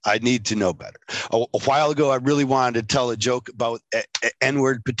 because I need to know better. A while ago, I really wanted to tell a joke about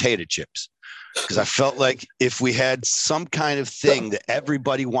N-word potato chips, because I felt like if we had some kind of thing that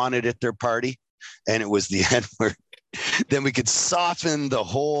everybody wanted at their party, and it was the N-word, then we could soften the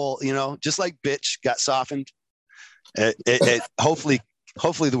whole, just like bitch got softened. Hopefully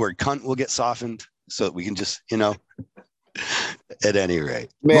the word cunt will get softened so that we can just, at any rate.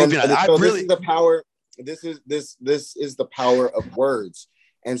 Man, so this is the power. This is the power of words.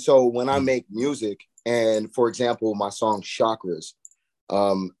 And so when I make music, and for example, my song Chakras,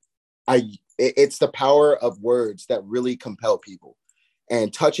 it's the power of words that really compel people.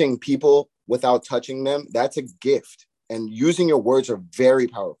 And touching people without touching them, that's a gift. And using your words are very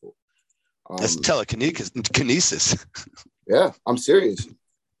powerful. That's telekinesis. Yeah, I'm serious.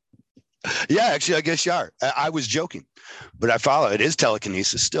 Yeah, actually, I guess you are. I was joking, but I follow. It is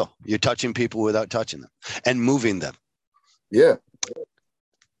telekinesis still. You're touching people without touching them and moving them. Yeah.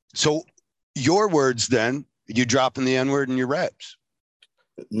 So your words then, you dropping the N-word in your raps?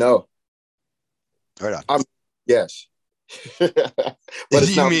 No. Right on. Yes. But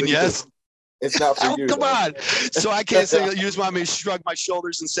it's you mean yes? It's not for you. Come on. So I can't say, you just want me to shrug my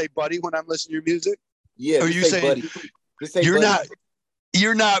shoulders and say buddy when I'm listening to your music? Yeah. Or you say buddy. Just say you're buddy.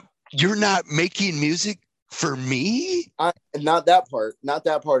 You're not making music for me? Not that part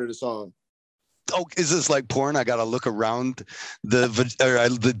of the song. Oh, is this like porn? I got to look around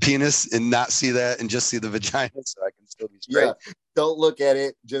the penis and not see that and just see the vagina so I can still be straight. Yeah. Don't look at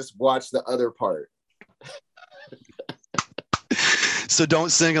it. Just watch the other part. So don't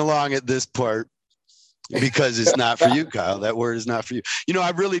sing along at this part because it's not for you, Kyle. That word is not for you.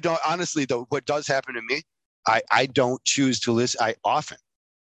 I really don't. Honestly, though, what does happen to me, I don't choose to listen. I often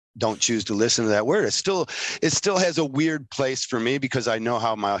don't choose to listen to that word. It still has a weird place for me because I know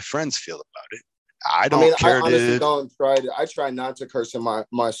how my friends feel about it. I honestly don't try to. I try not to curse in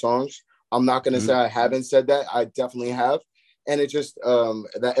my songs. I'm not going to say I haven't said that. I definitely have. And it just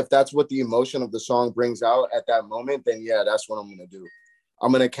that if that's what the emotion of the song brings out at that moment, then yeah, that's what I'm going to do.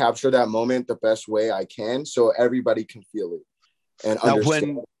 I'm going to capture that moment the best way I can so everybody can feel it and understand.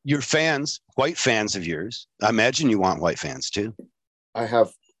 Now, when your fans, white fans of yours, I imagine you want white fans too. I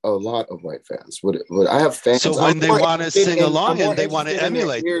have a lot of white fans. I have fans. So when they want to sing along and they want to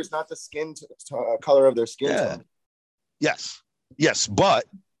emulate, ears, not the skin color of their skin tone. Yes, but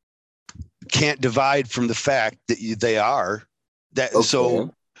can't divide from the fact that they are that. Okay.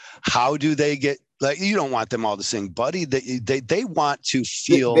 So how do they get? Like, you don't want them all to sing, buddy. They want to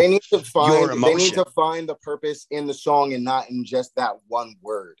feel. They need to find your emotion. They need to find the purpose in the song and not in just that one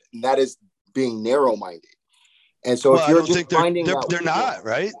word. And that is being narrow-minded. And so if you're just finding that, they're not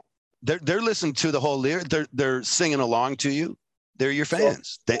right. They're listening to the whole lyric. They're singing along to you. They're your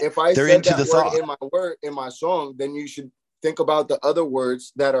fans. So if I they're said into that the word in my song, then you should think about the other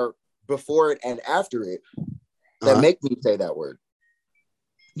words that are before it and after it that make me say that word.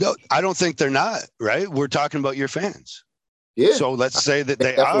 No, I don't think they're not, right? We're talking about your fans. Yeah. So let's say that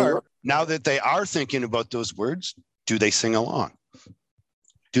they are. Now that they are thinking about those words, do they sing along?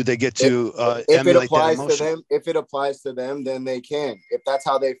 Do they get to emulate that emotion? If it applies to them, then they can. If that's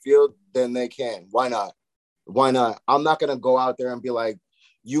how they feel, then they can. Why not? I'm not going to go out there and be like,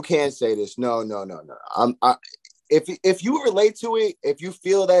 you can't say this. No. If you relate to it, if you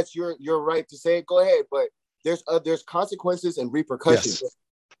feel that's your right to say it, go ahead. But there's consequences and repercussions. Yes.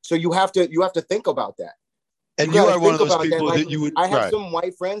 So you have to think about that. And you are one of those people that you would. I have some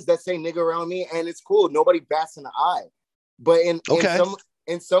white friends that say nigga around me, and it's cool. Nobody bats an eye. But in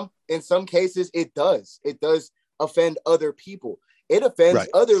some cases, it does offend other people. It offends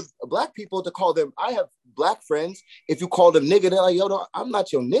other black people to call them. I have black friends. If you call them nigga, they're like, yo, no, I'm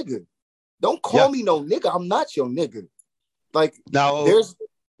not your nigga. Don't call me no nigga. I'm not your nigga. Like, now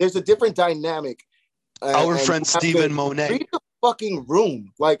there's a different dynamic. Our friend Stephen Monet. Read the fucking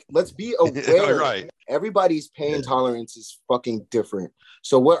room. Like, let's be aware. Right. Everybody's pain tolerance is fucking different.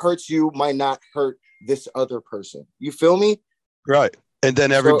 So what hurts you might not hurt this other person. You feel me? Right. And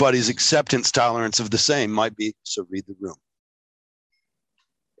then everybody's acceptance tolerance of the same might be. So read the room.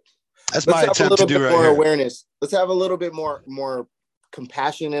 That's my attempt to do right here. Awareness. Let's have a little bit more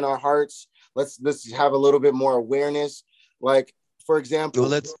compassion in our hearts. Let's have a little bit more awareness. Like, for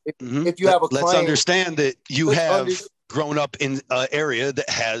example, if you have a client, let's understand that you have grown up in an area that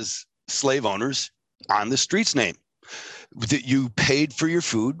has slave owners on the street's name. That you paid for your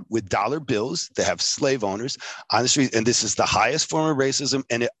food with dollar bills that have slave owners on the street, and this is the highest form of racism,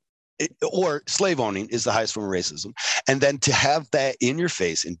 or slave owning is the highest form of racism. And then to have that in your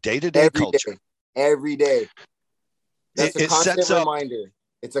face in day-to-day culture, every day, that's a constant reminder.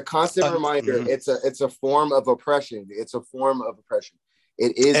 It's a constant reminder. Mm-hmm. It's a form of oppression. It's a form of oppression.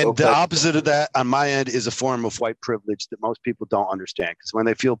 It is. And oppression. the opposite of that on my end is a form of white privilege that most people don't understand. Because when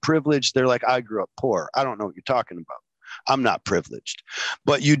they feel privileged, they're like, I grew up poor. I don't know what you're talking about. I'm not privileged.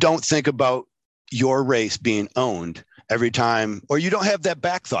 But you don't think about your race being owned every time, or you don't have that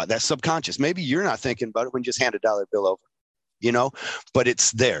back thought, that subconscious. Maybe you're not thinking about it when you just hand a dollar bill over, you know, but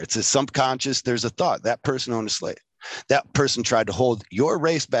it's there. It's a subconscious. There's a thought. That person owned a slave. That person tried to hold your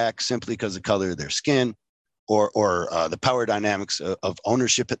race back simply because of the color of their skin, or the power dynamics of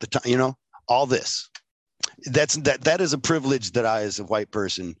ownership at the time, you know, all this. That is a privilege that I, as a white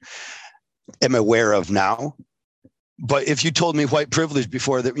person, am aware of now. But if you told me white privilege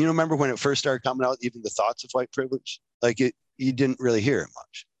before that, you know, remember when it first started coming out, even the thoughts of white privilege, like you didn't really hear it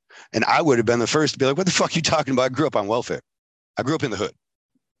much. And I would have been the first to be like, what the fuck are you talking about? I grew up on welfare. I grew up in the hood,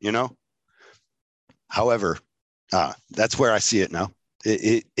 you know? However, that's where I see it now.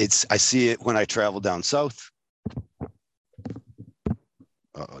 I see it when I travel down south.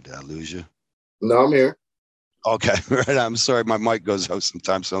 Uh-oh, did I lose you? No, I'm here. Okay, right. I'm sorry. My mic goes out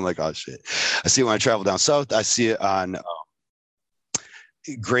sometimes, so I'm like, oh shit. I see it when I travel down south. I see it on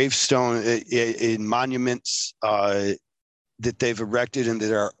gravestone in monuments that they've erected, and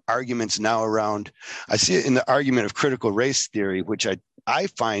there are arguments now around. I see it in the argument of critical race theory, which I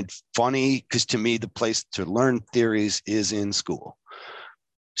find funny because to me, the place to learn theories is in school.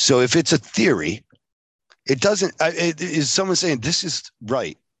 So if it's a theory, it doesn't, is someone saying this is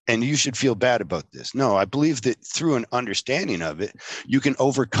right and you should feel bad about this? No, I believe that through an understanding of it, you can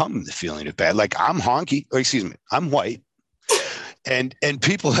overcome the feeling of bad. Like I'm honky, or excuse me, I'm white. And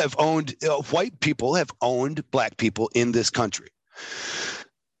people have owned, white people have owned black people in this country.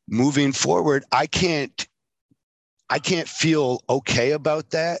 Moving forward, I can't feel okay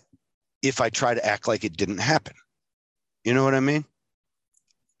about that if I try to act like it didn't happen. You know what I mean?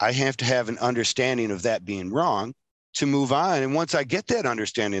 I have to have an understanding of that being wrong to move on. And once I get that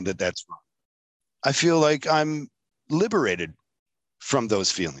understanding that that's wrong, I feel like I'm liberated from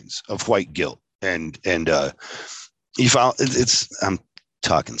those feelings of white guilt. And you follow, I'm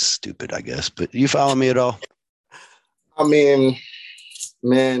talking stupid, I guess, but you follow me at all? I mean,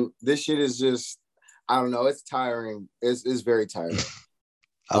 man, this shit is just, I don't know. It's tiring. It's very tiring.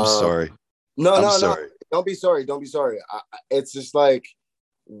 I'm sorry. No. Don't be sorry. Don't be sorry. It's just like,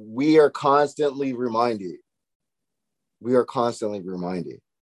 we are constantly reminded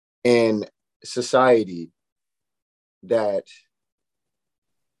in society that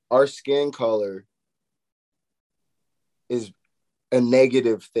our skin color is a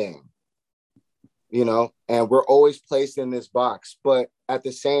negative thing, you know, and we're always placed in this box. But at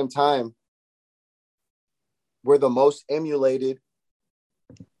the same time, we're the most emulated.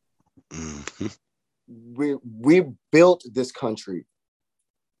 Mm-hmm. We built this country.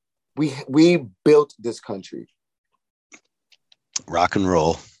 We built this country. Rock and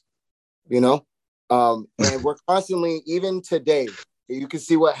roll. You know? And we're constantly, even today, you can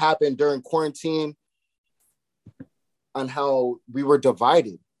see what happened during quarantine on how we were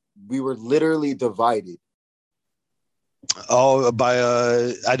divided. We were literally divided. Oh, by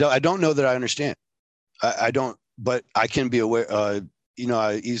I don't know that I understand. I don't, but I can be aware. You know,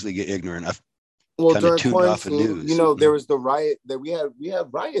 I easily get ignorant. I've kind of tuned off of news. You know, there was the riot that we have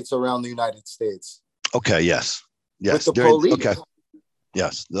riots around the United States. Okay. Yes. With the police. Okay.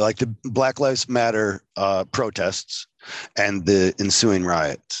 Yes, like the Black Lives Matter protests and the ensuing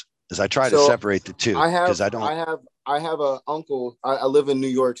riots. As I try to separate the two, because I have an uncle. I live in New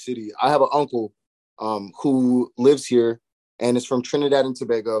York City. I have an uncle who lives here and is from Trinidad and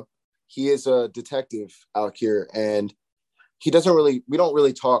Tobago. He is a detective out here, and we don't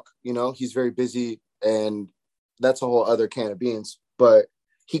really talk. You know, he's very busy, and that's a whole other can of beans. But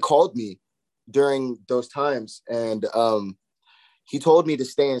he called me during those times, and he told me to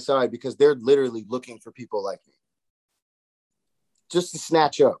stay inside because they're literally looking for people like me, just to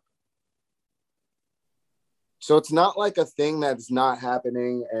snatch up. So it's not like a thing that's not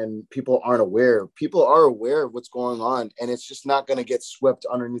happening and people aren't aware. People are aware of what's going on, and it's just not going to get swept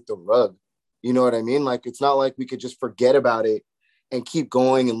underneath the rug. You know what I mean? Like, it's not like we could just forget about it and keep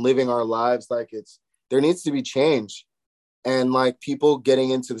going and living our lives. Like, there needs to be change. And like people getting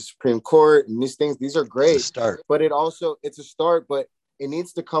into the Supreme Court and these things, these are great. It's a start. But it's a start, but it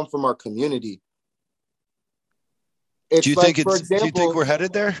needs to come from our community. Do you think we're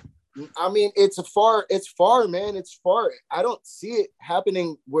headed there? I mean, it's far, man. It's far. I don't see it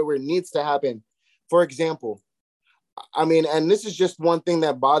happening where it needs to happen. For example, I mean, and this is just one thing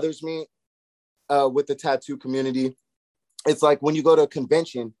that bothers me with the tattoo community. It's like when you go to a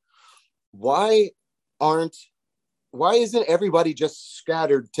convention, why aren't why isn't everybody just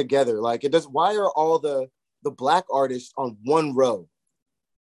scattered together? Like it does. Why are all the black artists on one row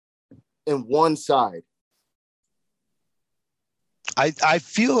in one side? I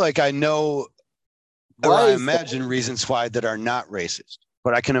feel like I know, or Why I is imagine reasons why that are not racist,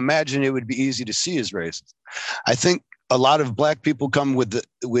 but I can imagine it would be easy to see as racist. I think a lot of black people come with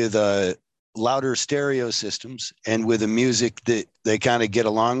louder stereo systems and with a music that they kind of get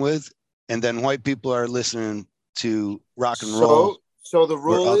along with, and then white people are listening to rock and roll. So the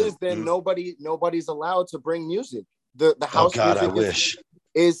rule is then nobody's allowed to bring music. The house God, music I wish.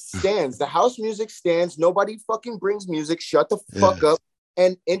 is stands. The house music stands. Nobody fucking brings music. Shut the fuck up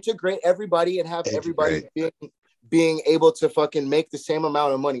and integrate everybody and have everybody being able to fucking make the same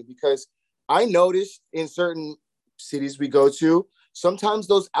amount of money. Because I noticed in certain cities we go to, sometimes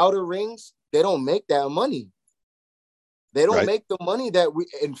those outer rings, they don't make that money. They don't make the money that we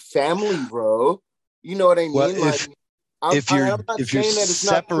in family, bro. You know what I mean? Well, if you're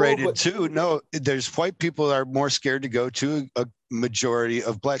separated cool, too, no, there's white people that are more scared to go to a majority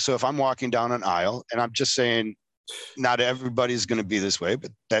of black. So if I'm walking down an aisle, and I'm just saying, not everybody's going to be this way,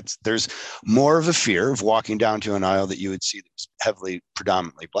 but there's more of a fear of walking down to an aisle that you would see that's heavily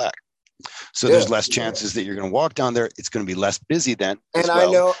predominantly black. So there's less chances that you're going to walk down there. It's going to be less busy then,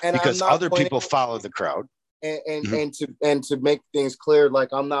 because other people follow the crowd. And to make things clear, like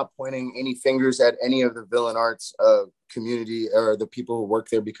I'm not pointing any fingers at any of the Villain Arts community or the people who work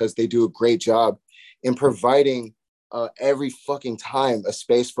there, because they do a great job in providing every fucking time a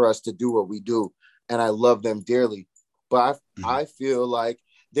space for us to do what we do, and I love them dearly. But I feel like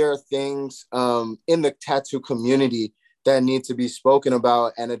there are things in the tattoo community that need to be spoken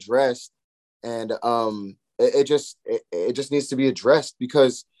about and addressed, and it just needs to be addressed,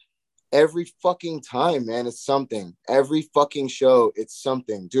 because every fucking time, man, it's something. Every fucking show, it's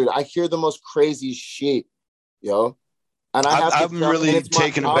something. Dude, I hear the most crazy shit, yo. And I'm really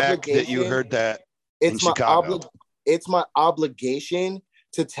taken aback that you heard that in Chicago. It's my obligation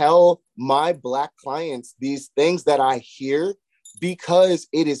to tell my black clients these things that I hear, because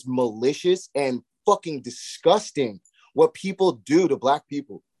it is malicious and fucking disgusting what people do to black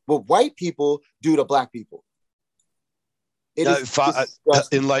people, what white people do to black people. It is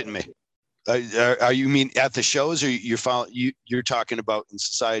enlighten me. Are you mean at the shows, or you're talking about in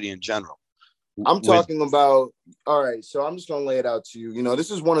society in general? I'm talking about, all right, so I'm just going to lay it out to you. You know,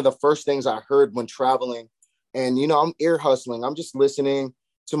 this is one of the first things I heard when traveling, and, you know, I'm ear hustling. I'm just listening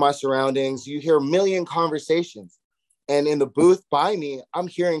to my surroundings. You hear a million conversations, and in the booth by me, I'm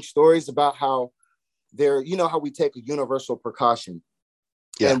hearing stories about how you know how we take a universal precaution,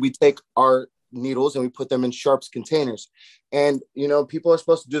 and we take our needles and we put them in sharps containers, and you know, people are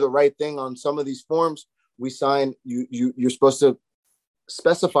supposed to do the right thing. On some of these forms we sign, you're supposed to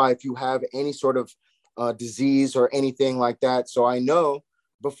specify if you have any sort of disease or anything like that. So I know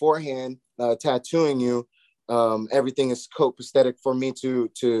beforehand, tattooing you, everything is copacetic for me to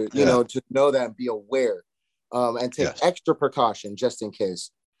you know, to know that and be aware, and take extra precaution just in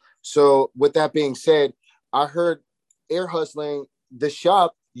case. So with that being said, I heard ear hustling, the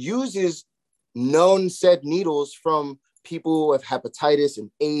shop uses known said needles from people who have hepatitis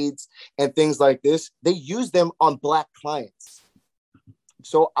and AIDS and things like this. They use them on black clients.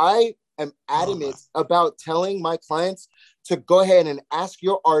 So I am adamant about telling my clients to go ahead and ask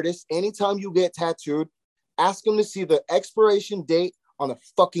your artist, anytime you get tattooed, ask them to see the expiration date on the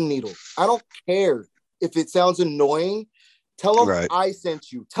fucking needle. I don't care if it sounds annoying. Tell them I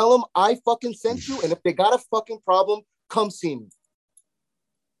sent you. Tell them I fucking sent you. And if they got a fucking problem, come see me.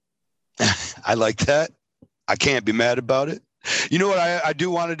 I like that. I can't be mad about it. You know what I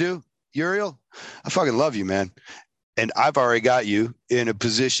do want to do, Uriel? I fucking love you, man. And I've already got you in a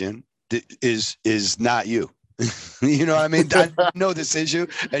position that is not you. You know what I mean? I know this is you,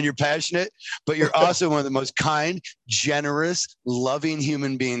 and you're passionate, but you're also one of the most kind, generous, loving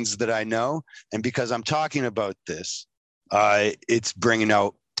human beings that I know. And because I'm talking about this, it's bringing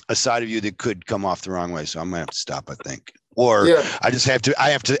out a side of you that could come off the wrong way. So I'm gonna have to stop, I think. Or I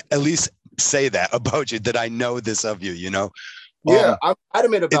have to at least say that about you, that I know this of you, you know? I'm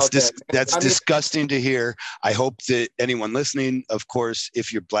adamant about that. That's disgusting to hear. I hope that anyone listening, of course,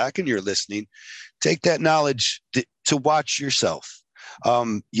 if you're black and you're listening, take that knowledge to watch yourself.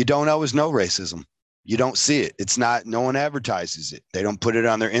 You don't always know racism. You don't see it. It's not, no one advertises it. They don't put it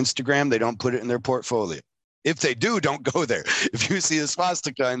on their Instagram. They don't put it in their portfolio. If they do, don't go there. If you see a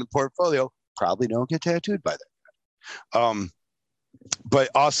swastika in the portfolio, probably don't get tattooed by that. But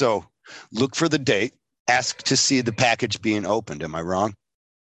also look for the date. Ask to see the package being opened. Am I wrong?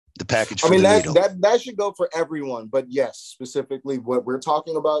 The package. That should go for everyone. But yes, specifically what we're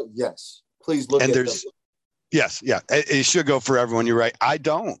talking about. Yes, please look. Yes, yeah, it should go for everyone. You're right. I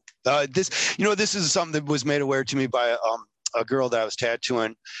don't. This is something that was made aware to me by a girl that I was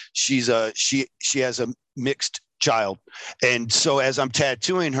tattooing. She has a mixed child, and so as I'm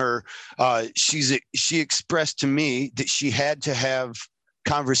tattooing her, she expressed to me that she had to have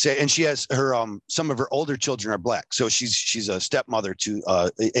conversation, and she has her some of her older children are black, so she's a stepmother to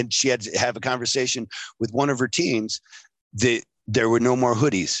and she had to have a conversation with one of her teens that there were no more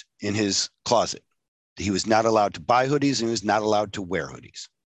hoodies in his closet. He was not allowed to buy hoodies, and he was not allowed to wear hoodies.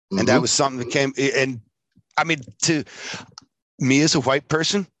 Mm-hmm. And that was something that came, and I mean, to me as a white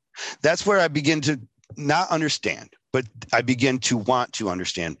person, that's where I begin to not understand, but I begin to want to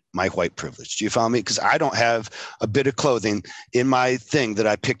understand my white privilege. Do you follow me? Because I don't have a bit of clothing in my thing that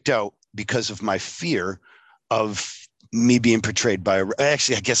I picked out because of my fear of me being portrayed by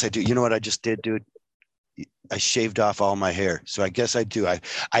actually, I guess I do. You know what I just did, dude? I shaved off all my hair. So I guess I do. I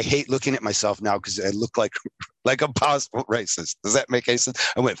hate looking at myself now because I look like a possible racist. Does that make any sense?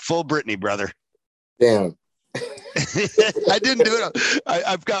 I went full Britney, brother. Damn. I didn't do it.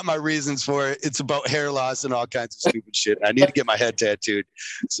 I've got my reasons for it. It's about hair loss and all kinds of stupid shit. I need to get my head tattooed.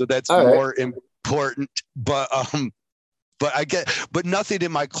 So that's all more important. But nothing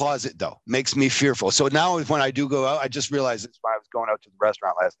in my closet though makes me fearful. So now when I do go out, I just realized it's when I was going out to the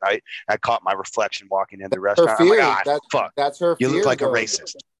restaurant last night. I caught my reflection walking in the restaurant. Her fear. I'm like, fuck. That's her fear. You look like a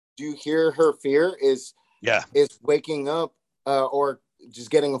racist. Do you hear her fear is waking up or just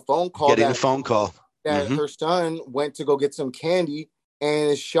getting a phone call? That her son went to go get some candy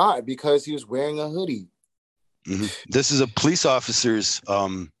and is shot because he was wearing a hoodie. Mm-hmm. This is a police officer's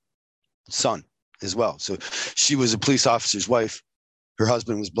son as well. So she was a police officer's wife. Her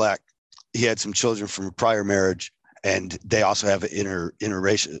husband was black. He had some children from a prior marriage, and they also have an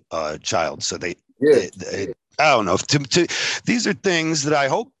interracial child. So they I don't know. These are things that I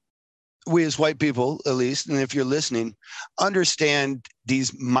hope we as white people, at least, and if you're listening, understand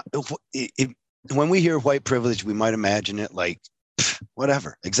these. When we hear white privilege, we might imagine it like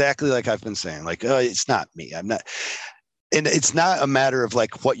whatever, exactly like I've been saying, like, oh, it's not me. I'm not. And it's not a matter of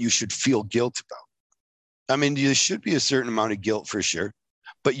like what you should feel guilt about. I mean, there should be a certain amount of guilt for sure,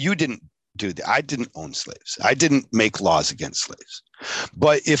 but you didn't do that. I didn't own slaves. I didn't make laws against slaves.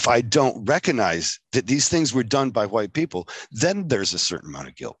 But if I don't recognize that these things were done by white people, then there's a certain amount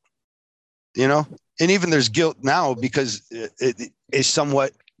of guilt, you know? And even there's guilt now because it is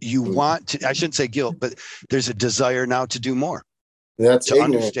somewhat you want to, I shouldn't say guilt, but there's a desire now to do more. That's to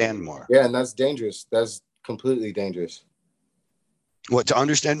ignorant. Understand more. Yeah, and that's dangerous. That's completely dangerous. What, to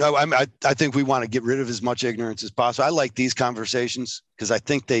understand? No, I think we want to get rid of as much ignorance as possible. I like these conversations because I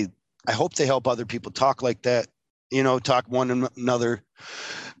think I hope they help other people talk like that, you know, talk one another,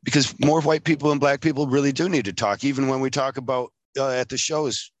 because more white people and black people really do need to talk. Even when we talk about at the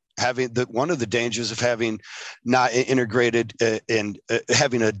shows, having one of the dangers of having not integrated and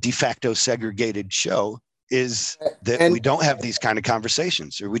having a de facto segregated show is that we don't have these kind of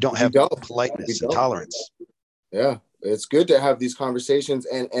conversations, or we don't have politeness and tolerance. Yeah. It's good to have these conversations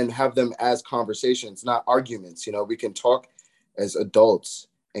and have them as conversations, not arguments. You know, we can talk as adults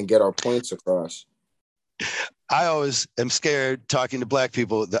and get our points across. I always am scared talking to black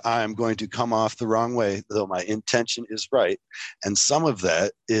people that I am going to come off the wrong way, though my intention is right. And some of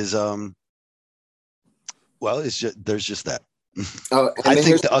that is, it's just, there's just that. I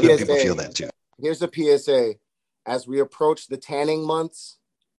think the other people feel that too. Here's the PSA. As we approach the tanning months,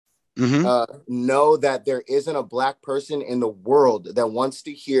 know that there isn't a black person in the world that wants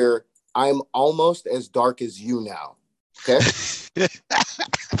to hear, I'm almost as dark as you now. Okay.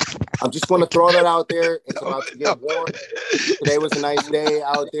 I'm just going to throw that out there. It's about to get warm. Today was a nice day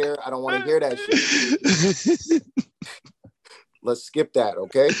out there. I don't want to hear that shit. Let's skip that.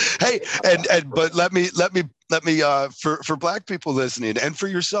 Okay. Hey, but let me for black people listening, and for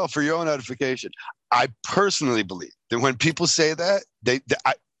yourself, for your own edification, I personally believe that when people say that,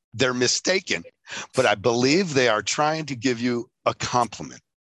 they're mistaken, but I believe they are trying to give you a compliment.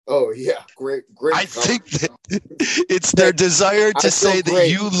 Oh yeah, great. I think that it's their desire to say that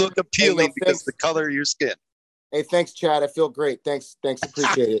you look appealing because of the color of your skin. Hey, thanks, Chad. I feel great. Thanks.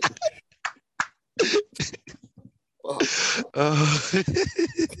 Appreciate it.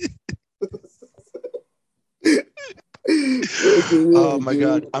 Oh my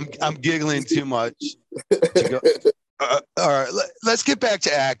God, I'm giggling too much. All right, let's get back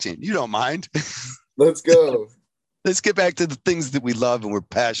to acting. You don't mind? Let's go. Let's get back to the things that we love and we're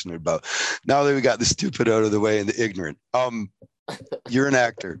passionate about. Now that we got the stupid out of the way and the ignorant. You're an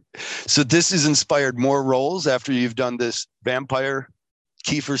actor. So this has inspired more roles after you've done this vampire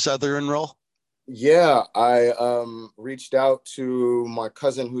Kiefer Sutherland role? Yeah, I reached out to my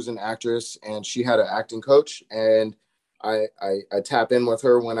cousin who's an actress, and she had an acting coach, and I tap in with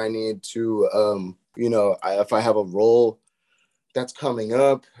her when I need to, if I have a role that's coming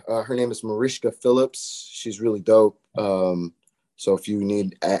up. Her name is Mariska Phillips. She's really dope. So if you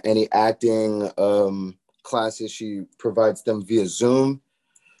need any acting classes, she provides them via Zoom.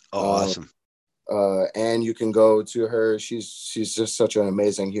 Oh, Um, awesome. and you can go to her. She's just such an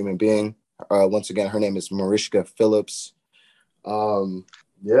amazing human being. Once again, her name is Mariska Phillips. Um,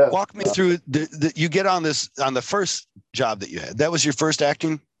 yeah, Walk me through you get on the first job that you had. That was your first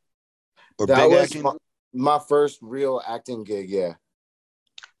acting or that big was acting? my first real acting gig. Yeah.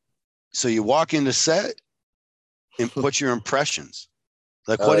 So you walk into set and what's your impressions?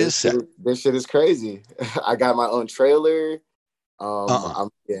 Like what is set? This shit is crazy. I got my own trailer. Uh-uh. I'm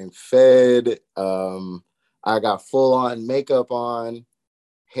getting fed. I got full on makeup on.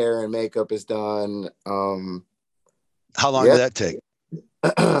 Hair and makeup is done. How long Yeah. did that take?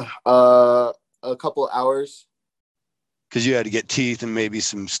 A couple hours. Because you had to get teeth and maybe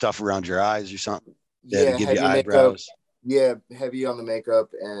some stuff around your eyes or something. They had to Yeah, give you heavy makeup. eyebrows. Yeah, heavy on the makeup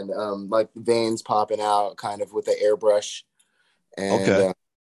and like veins popping out kind of with the airbrush. And Okay.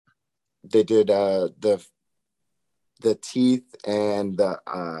 they did the teeth and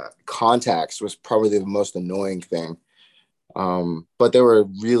the contacts was probably the most annoying thing. But they were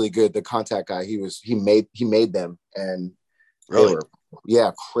really good. The contact guy, he made them, and they Really? were,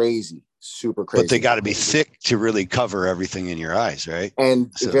 yeah, crazy, super But they crazy, got to be thick to really cover everything in your eyes, right?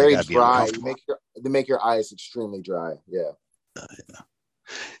 and So they very got to be dry. uncomfortable. They make your eyes extremely dry. Yeah.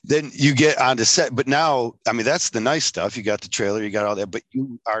 Then you get onto set, but now, I mean, that's the nice stuff. You got the trailer, you got all that, but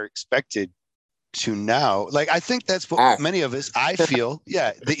you are expected to now, like, I think that's what Act. many of us, I feel,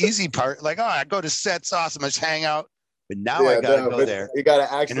 yeah, the easy part, like, oh, I go to set's awesome, I just hang out. But now I Yeah, got to no, go but there you gotta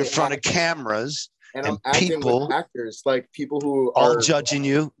and in actually front of act, cameras and I'm and acting with people actors, like people who all are judging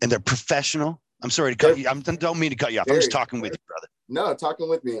you and they're professional. I'm sorry to cut they're you. I don't mean to cut you off. I'm just very talking with you, brother. no talking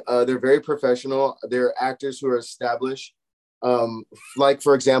with me. They're very professional. They're actors who are established. Um, like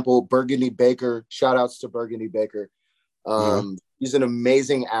for example, Burgundy Baker. Shout outs to Burgundy Baker. Uh-huh. She's an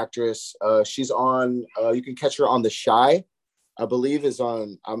amazing actress. She's on. You can catch her on The Shy. I believe is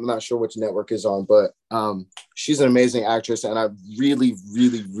on. I'm not sure which network is on, but she's an amazing actress, and I really,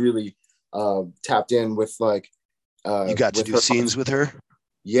 really, really tapped in with You got to with do her. scenes with her.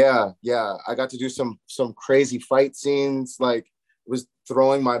 Yeah, yeah. I got to do some crazy fight scenes. Like was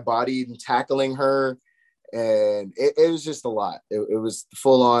throwing my body and tackling her, and it was just a lot. It was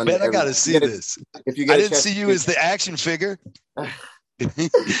full on. Man, I got to see this. If you I get a didn't chance see you to as the action figure.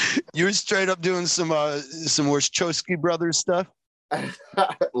 You were straight up doing some Wachowski brothers stuff.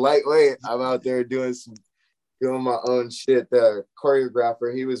 lightweight, I'm out there doing my own shit. The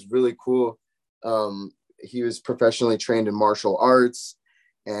choreographer, he was really cool. He was professionally trained in martial arts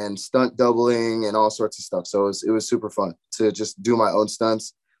and stunt doubling and all sorts of stuff. So it was super fun to just do my own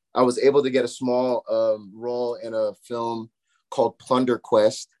stunts. I was able to get a small role in a film called Plunder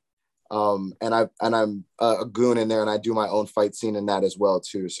Quest. I'm a goon in there, and I do my own fight scene in that as well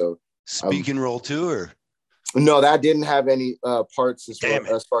too. So Speaking role too, or no, that didn't have any parts damn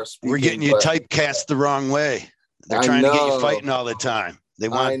it, as far as we're getting speaking, you but typecast the wrong way. They're I trying to get you know, fighting all the time. They I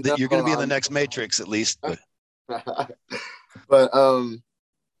want that know, you're going to be in the next Matrix at least. But but I'm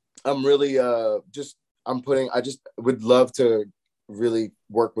really just I'm putting. I just would love to really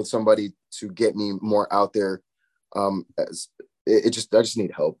work with somebody to get me more out there. As it just I just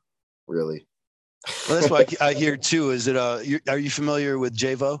need help, really. well, that's why I hear too. Is it are you familiar with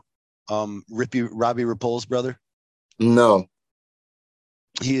Javo, Robbie Rapol's brother? No,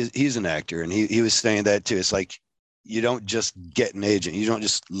 He's an actor, and he was saying that too. It's like you don't just get an agent. You don't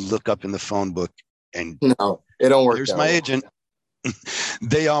just look up in the phone book and no, it don't work here's that my way. agent.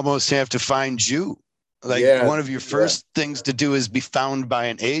 They almost have to find you. Like Yeah, one of your yeah, first things to do is be found by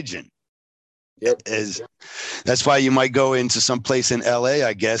an agent. yep. As that's why you might go into some place in LA,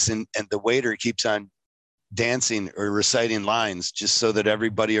 I guess, and the waiter keeps on dancing or reciting lines just so that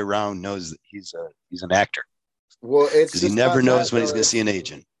everybody around knows that he's an actor Well, it's because he just never not knows that when he's though. going to see an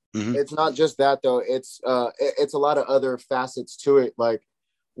agent. Mm-hmm. It's not just that though. It's a lot of other facets to it. Like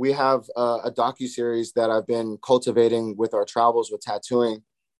we have a docu series that I've been cultivating with our travels with tattooing,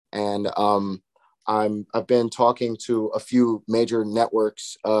 and I've been talking to a few major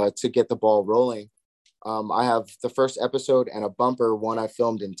networks to get the ball rolling. I have the first episode and a bumper one I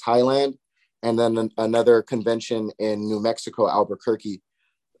filmed in Thailand, and then another convention in New Mexico, Albuquerque.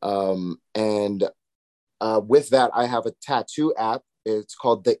 And with that, I have a tattoo app. It's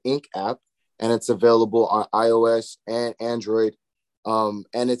called the Ink app, and it's available on iOS and Android. And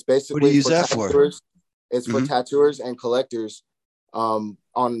it's What do you basically use for that for? tattooers. It's for Mhm. tattooers and collectors. On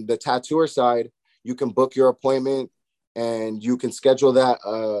the tattooer side, you can book your appointment and you can schedule that.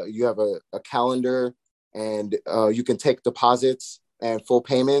 You have a calendar, and you can take deposits and full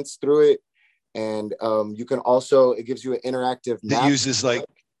payments through it. And you can also, it gives you an interactive It map. uses like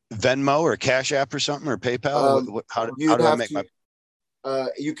Venmo or Cash App or something, or PayPal, or how You'd do I have make to, my?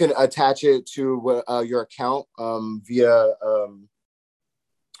 you can attach it to your account via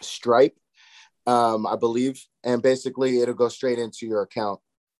Stripe, I believe, and basically it'll go straight into your account.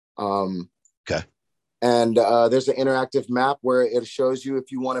 Okay. And there's an interactive map where it shows you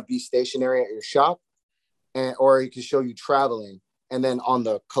if you want to be stationary at your shop, or it can show you traveling. And then on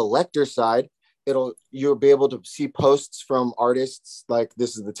the collector side, you'll be able to see posts from artists like,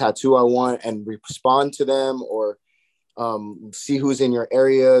 this is the tattoo I want, and respond to them, or see who's in your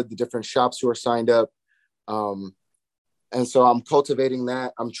area, the different shops who are signed up. And so I'm cultivating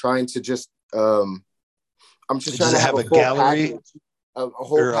that. I'm trying to just I'm just Does trying it to have have a a full gallery package, a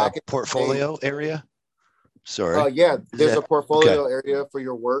whole or a package. portfolio area? Sorry. Yeah, Is there's a that okay? portfolio area for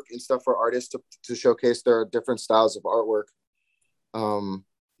your work and stuff for artists to showcase their different styles of artwork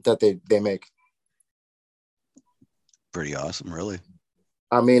that they make. Pretty awesome, really.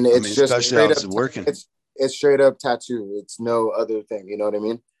 I mean, I it's mean, just especially how straight it's up. working. It's straight up tattoo. It's no other thing. You know what I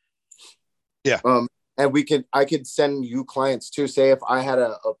mean? Yeah. And I could send you clients too. Say if I had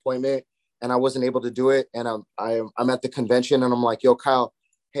an appointment and I wasn't able to do it, and I'm at the convention and I'm like, yo, Kyle,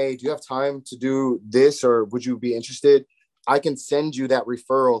 hey, do you have time to do this, or would you be interested? I can send you that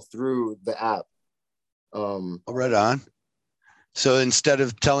referral through the app. Right on. So instead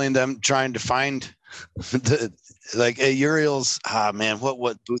of telling them, trying to find the, like, hey, Uriel's, man,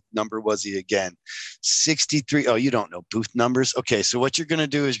 what booth number was he again? 63. Oh, you don't know booth numbers. Okay. So what you're going to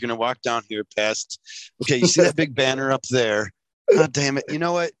do is you're going to walk down here past, okay. You see that big banner up there? Oh, damn it. You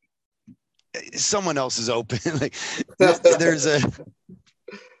know what? Someone else is open. Like there's a,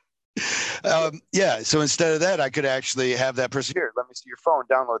 yeah. So instead of that, I could actually have that person here. Let me see your phone,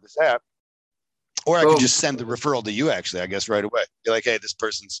 download this app. Or I could Boom. just send the referral to you, actually, I guess, right away. Be like, hey, this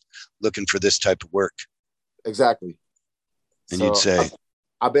person's looking for this type of work. Exactly. And you'd So say,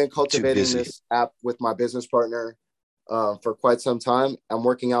 I've been too cultivating busy. this app with my business partner for quite some time. I'm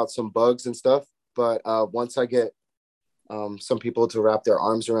working out some bugs and stuff, but once I get some people to wrap their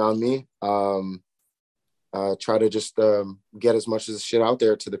arms around me, try to just get as much of the shit out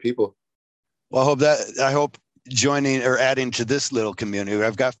there to the people. Well, I hope joining or adding to this little community,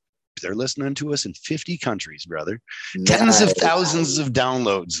 they're listening to us in 50 countries, brother. Tens of Nice. thousands of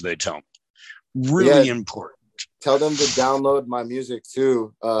downloads, they tell me. Yeah, Really important. tell them to download my music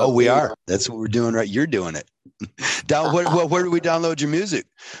too. Oh, we Please. are. That's what we're doing, right? You're doing it. Where do we download your music?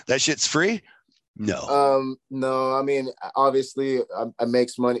 That shit's free? No. No, I mean, obviously, it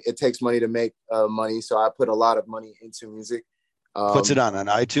makes money. It takes money to make money, so I put a lot of money into music. What's it on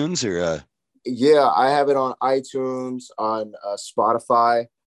iTunes or? Yeah, I have it on iTunes, on Spotify,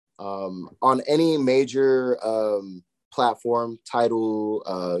 on any major platform, Tidal,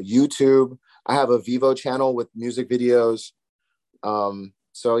 YouTube. I have a Vivo channel with music videos.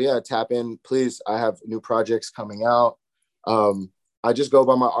 So yeah, tap in, please. I have new projects coming out. I just go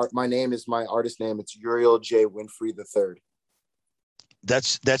by my name is my artist name. It's Uriel J. Winfree III.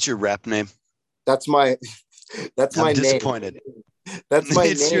 That's your rap name? That's my I'm name. disappointed. That's my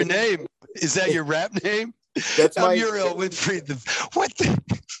It's name. your name. Is that your rap name? That's I'm my Uriel Winfree. What the?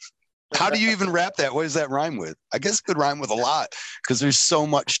 How do you even rap that? What does that rhyme with? I guess it could rhyme with a lot because there's so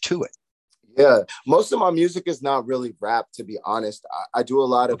much to it. Yeah, most of my music is not really rap, to be honest. I do a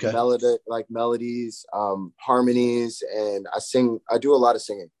lot of Okay. melodies, harmonies, and I do a lot of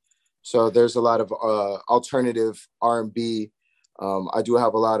singing. So there's a lot of alternative R&B. I do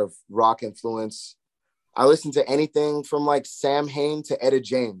have a lot of rock influence. I listen to anything from like Sam Hain to Etta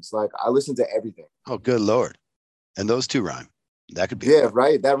James. Like I listen to everything. Oh, good Lord. And those two rhyme. That could be Yeah,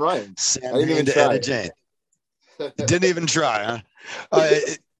 right. That rhymes. Sam I didn't Hain even to try. Etta Jane. Didn't even try, huh?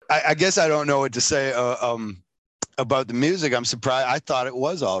 I guess I don't know what to say about the music. I'm surprised. I thought it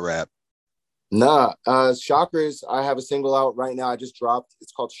was all rap. Nah, Chakras. I have a single out right now. I just dropped.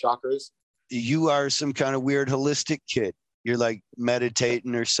 It's called Chakras. You are some kind of weird holistic kid. You're like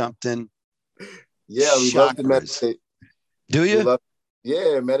meditating or something. Yeah, we love to Chakras. meditate. Do you?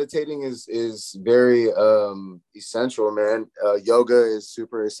 Yeah, meditating is very essential, man. Yoga is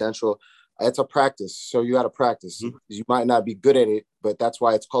super essential. It's a practice, so you got to practice. Mhm. You might not be good at it, but that's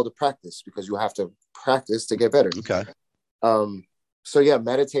why it's called a practice, because you have to practice to get better. Okay. So yeah,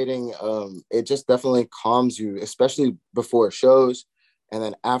 meditating, it just definitely calms you, especially before shows, and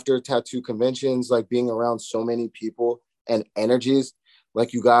then after tattoo conventions. Like being around so many people, and energies,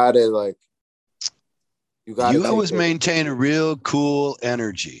 like you gotta You take always it. maintain a real cool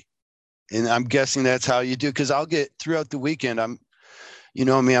energy. And I'm guessing that's how you do. Because I'll get throughout the weekend, you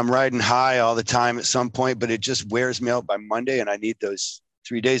know me, I'm riding high all the time at some point, but it just wears me out by Monday and I need those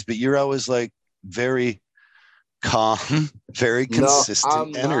 3 days. But you're always like very calm, very No,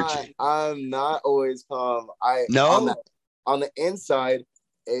 consistent energy. I'm not always calm. No? On the inside,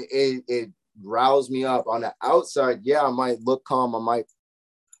 it riles me up. On the outside, yeah, I might look calm, I might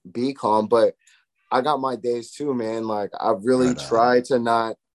be calm, but I got my days too, man. Like I really Right on. try to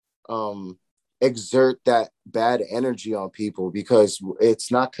not exert that bad energy on people because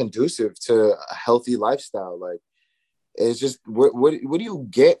it's not conducive to a healthy lifestyle. Like it's just what do you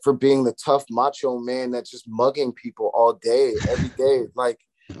get for being the tough macho man that's just mugging people all day, every day? Like,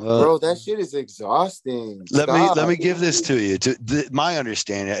 Well, bro, that shit is exhausting. let me Stop. give this to you. My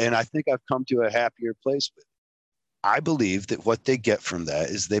understanding, and I think I've come to a happier place with it. I believe that what they get from that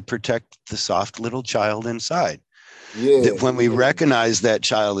is they protect the soft little child inside. Yeah. That when we recognize that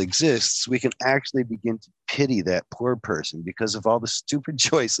child exists, we can actually begin to pity that poor person because of all the stupid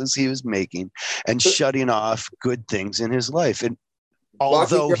choices he was making and shutting off good things in his life. And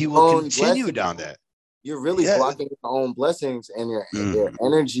Blocking although your he will own continue blessings. down that, You're really yeah, blocking your own blessings, and your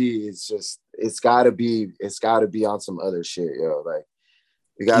energy is just it's gotta be on some other shit, yo. Like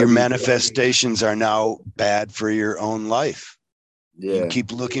you gotta your be manifestations are now bad for your own life. You yeah.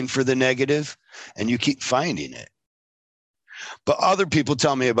 keep looking for the negative and you keep finding it. But other people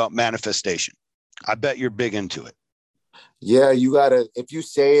tell me about manifestation. I bet you're big into it. Yeah, you gotta if you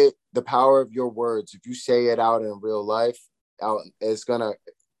say it, the power of your words, if you say it out in real life, out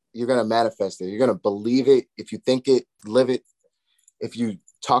you're gonna manifest it. You're gonna believe it. If you think it, live it. If you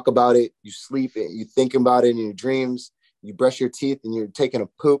talk about it, you sleep it, you think about it in your dreams, you brush your teeth and you're taking a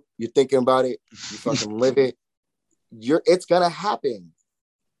poop, you're thinking about it, you fucking live it. It's gonna happen.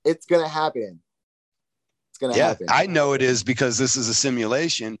 It's gonna happen. It's gonna Yeah, happen. I know it is because this is a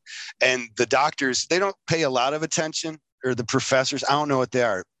simulation and the doctors, they don't pay a lot of attention, or the professors, I don't know what they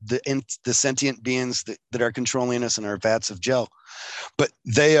are, the sentient beings that are controlling us in our vats of gel. But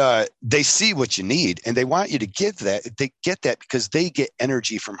they see what you need and they want you to give that. They get that because they get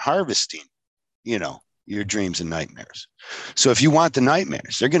energy from harvesting, you know, your dreams and nightmares. So if you want the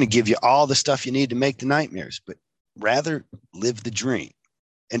nightmares, they're going to give you all the stuff you need to make the nightmares, but rather live the dream.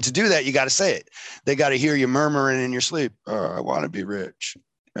 And to do that, you got to say it. They got to hear you murmuring in your sleep. Oh, I want to be rich.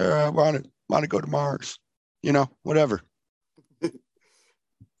 I want to go to Mars. You know, whatever.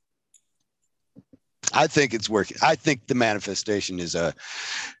 I think it's working. I think the manifestation is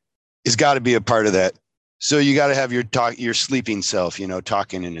got to be a part of that. So you got to have your sleeping self, you know,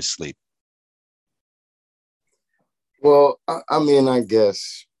 talking in his sleep. Well, I mean, I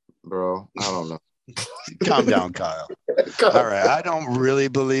guess, bro. I don't know. Calm down, Kyle. All right. I don't really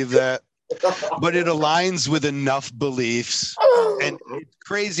believe that, but it aligns with enough beliefs and it's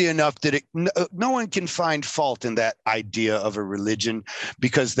crazy enough that no one can find fault in that idea of a religion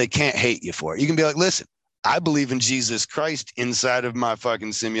because they can't hate you for it. You can be like, listen, I believe in Jesus Christ inside of my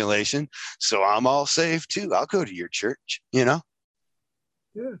fucking simulation, so I'm all safe too. I'll go to your church, you know?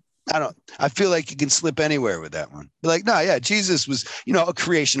 Yeah. I feel like you can slip anywhere with that one. Be like, no, yeah, Jesus was, you know, a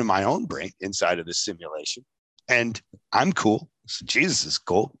creation of my own brain inside of the simulation. And I'm cool. So Jesus is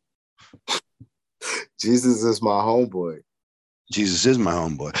cool. Jesus is my homeboy. Jesus is my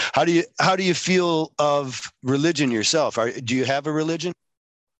homeboy. How do you feel of religion yourself? Do you have a religion?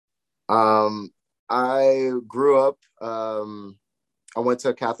 I grew up. I went to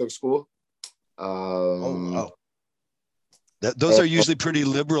a Catholic school. Oh, wow. Those are usually pretty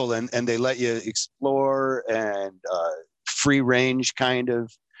liberal and they let you explore and free range kind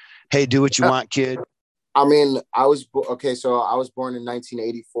of, hey, do what you want, kid. I mean, okay. So I was born in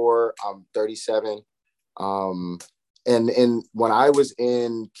 1984. I'm 37. And when I was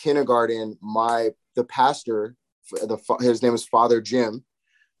in kindergarten, the pastor, his name is Father Jim.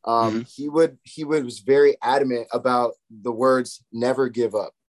 He was very adamant about the words "never give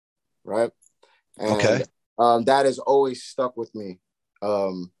up," right? And okay. That has always stuck with me.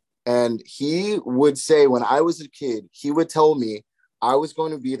 And he would say when I was a kid, he would tell me I was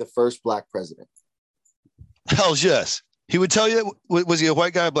going to be the first Black president. Hell's yes. He would tell you, was he a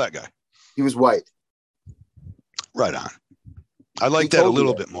white guy or black guy? He was white. Right on. I like that a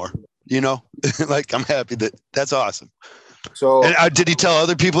little bit more, you know, like I'm happy that's awesome. So, and did he tell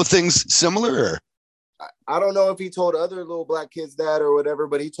other people things similar? Or? I don't know if he told other little Black kids that or whatever,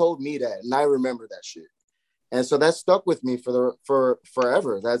 but he told me that, and I remember that shit. And so that stuck with me for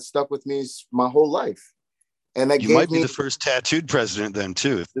forever. That stuck with me my whole life. And that you might be the first tattooed president then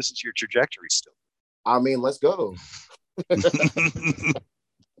too, if this is your trajectory still. I mean, let's go.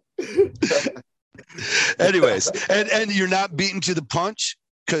 Anyways, and you're not beaten to the punch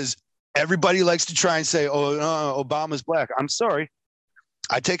because everybody likes to try and say, oh, no, Obama's black. I'm sorry.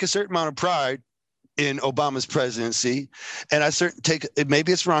 I take a certain amount of pride in Obama's presidency, and I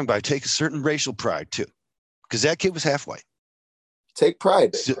maybe it's wrong, but I take a certain racial pride too, because that kid was half white. Take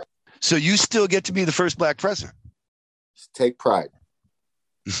pride. So you still get to be the first black president. Take pride.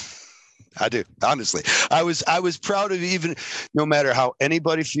 I do, honestly. I was proud of, even no matter how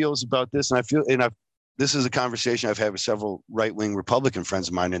anybody feels about this, and I feel, and this is a conversation I've had with several right-wing Republican friends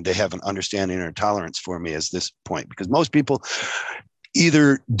of mine, and they have an understanding or tolerance for me as this point, because most people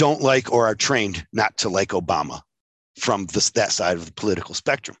either don't like or are trained not to like Obama from that side of the political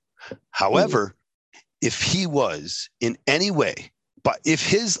spectrum. However, if he was in any way, but if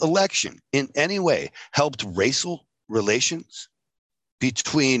his election in any way helped racial relations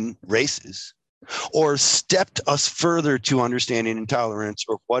between races or stepped us further to understanding and tolerance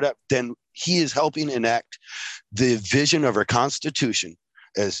or whatever, then he is helping enact the vision of our Constitution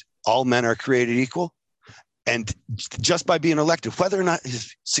as all men are created equal. And just by being elected, whether or not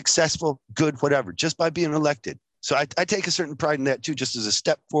he's successful, good, whatever, just by being elected. So I take a certain pride in that too, just as a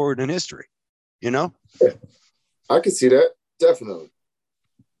step forward in history, you know? Yeah, I can see that. Definitely.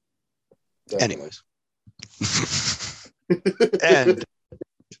 Anyways. And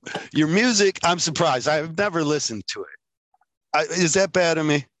your music, I'm surprised. I've never listened to it. Is that bad of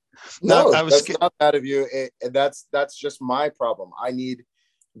me? No, that's not bad of you. And that's just my problem. I need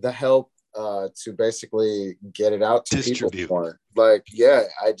the help to basically get it out to distribute people more. Like, yeah,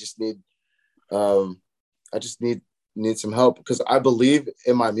 I just need some help, because I believe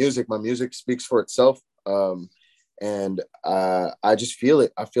in my music. My music speaks for itself. And I just feel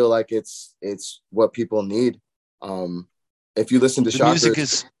it. I feel like it's what people need. If you listen to the chakras, music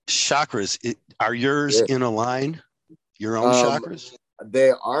is chakras. Are yours in a line? Your own chakras?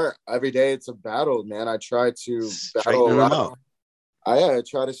 They aren't. Every day it's a battle, man. I try to straighten battle them out. I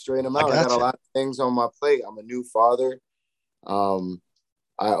try to straighten them out. I got a lot of things on my plate. I'm a new father. I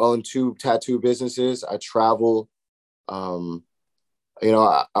own 2 tattoo businesses. I travel. I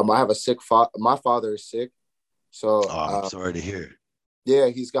have a sick father. My father is sick. So I'm sorry to hear. Yeah,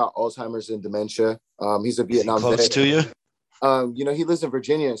 he's got Alzheimer's and dementia. He's a Vietnam vet. Close to you? He lives in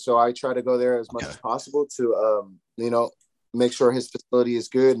Virginia, so I try to go there as much as possible to, make sure his facility is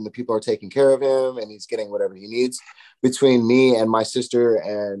good and the people are taking care of him and he's getting whatever he needs. Between me and my sister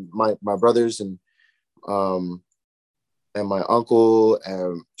and my brothers and my uncle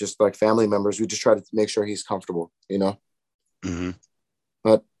and just like family members, we just try to make sure he's comfortable, Mm-hmm.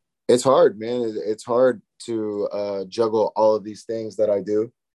 But it's hard, man. It's hard to juggle all of these things that I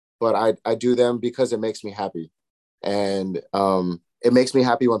do, but I do them because it makes me happy. And it makes me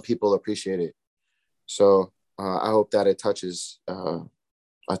happy when people appreciate it. So I hope that it touches you.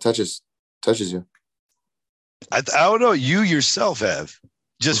 I don't know. You yourself have,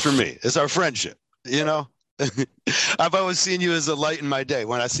 just for me. It's our friendship, I've always seen you as a light in my day.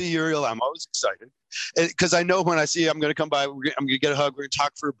 When I see Uriel, I'm always excited. Because I know when I see you, I'm going to come by, I'm going to get a hug, we're going to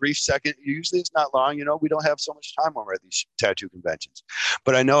talk for a brief second. Usually it's not long, we don't have so much time when we're at these tattoo conventions.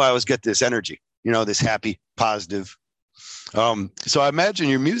 But I know I always get this energy, this happy, positive. So I imagine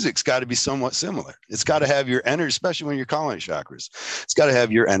your music's got to be somewhat similar. It's got to have your energy, especially when you're calling it chakras. It's got to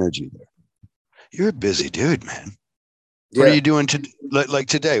have your energy there. You're a busy dude, man. Yeah. What are you doing like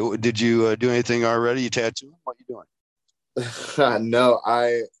today? Did you do anything already? You tattooing? What are you doing? No,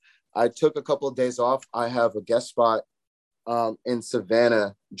 I took a couple of days off. I have a guest spot in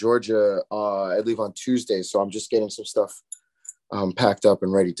Savannah, Georgia. I leave on Tuesday, so I'm just getting some stuff packed up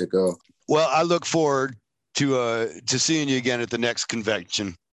and ready to go. Well, I look forward to seeing you again at the next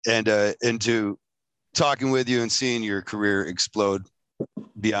convention and to talking with you and seeing your career explode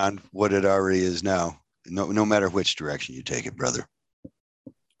beyond what it already is now. No matter which direction you take it, brother.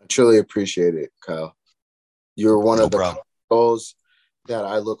 I truly appreciate it, Kyle. You're one of the goals that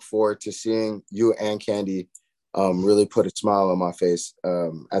I look forward to seeing. You and Candy really put a smile on my face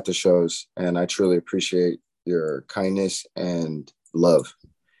at the shows, and I truly appreciate your kindness and love.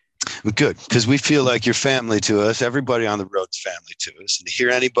 Good, because we feel like you're family to us. Everybody on the road's family to us. And to hear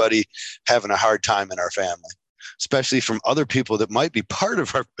anybody having a hard time in our family, especially from other people that might be part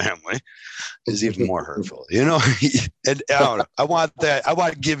of our family, is even more hurtful, And I don't know. I want that. I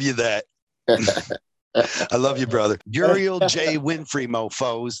want to give you that. I love you, brother. Uriel J. Winfree,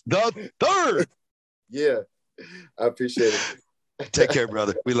 mofos, the third. Yeah, I appreciate it. Take care,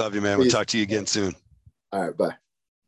 brother. We love you, man. We'll talk to you again soon. All right, bye.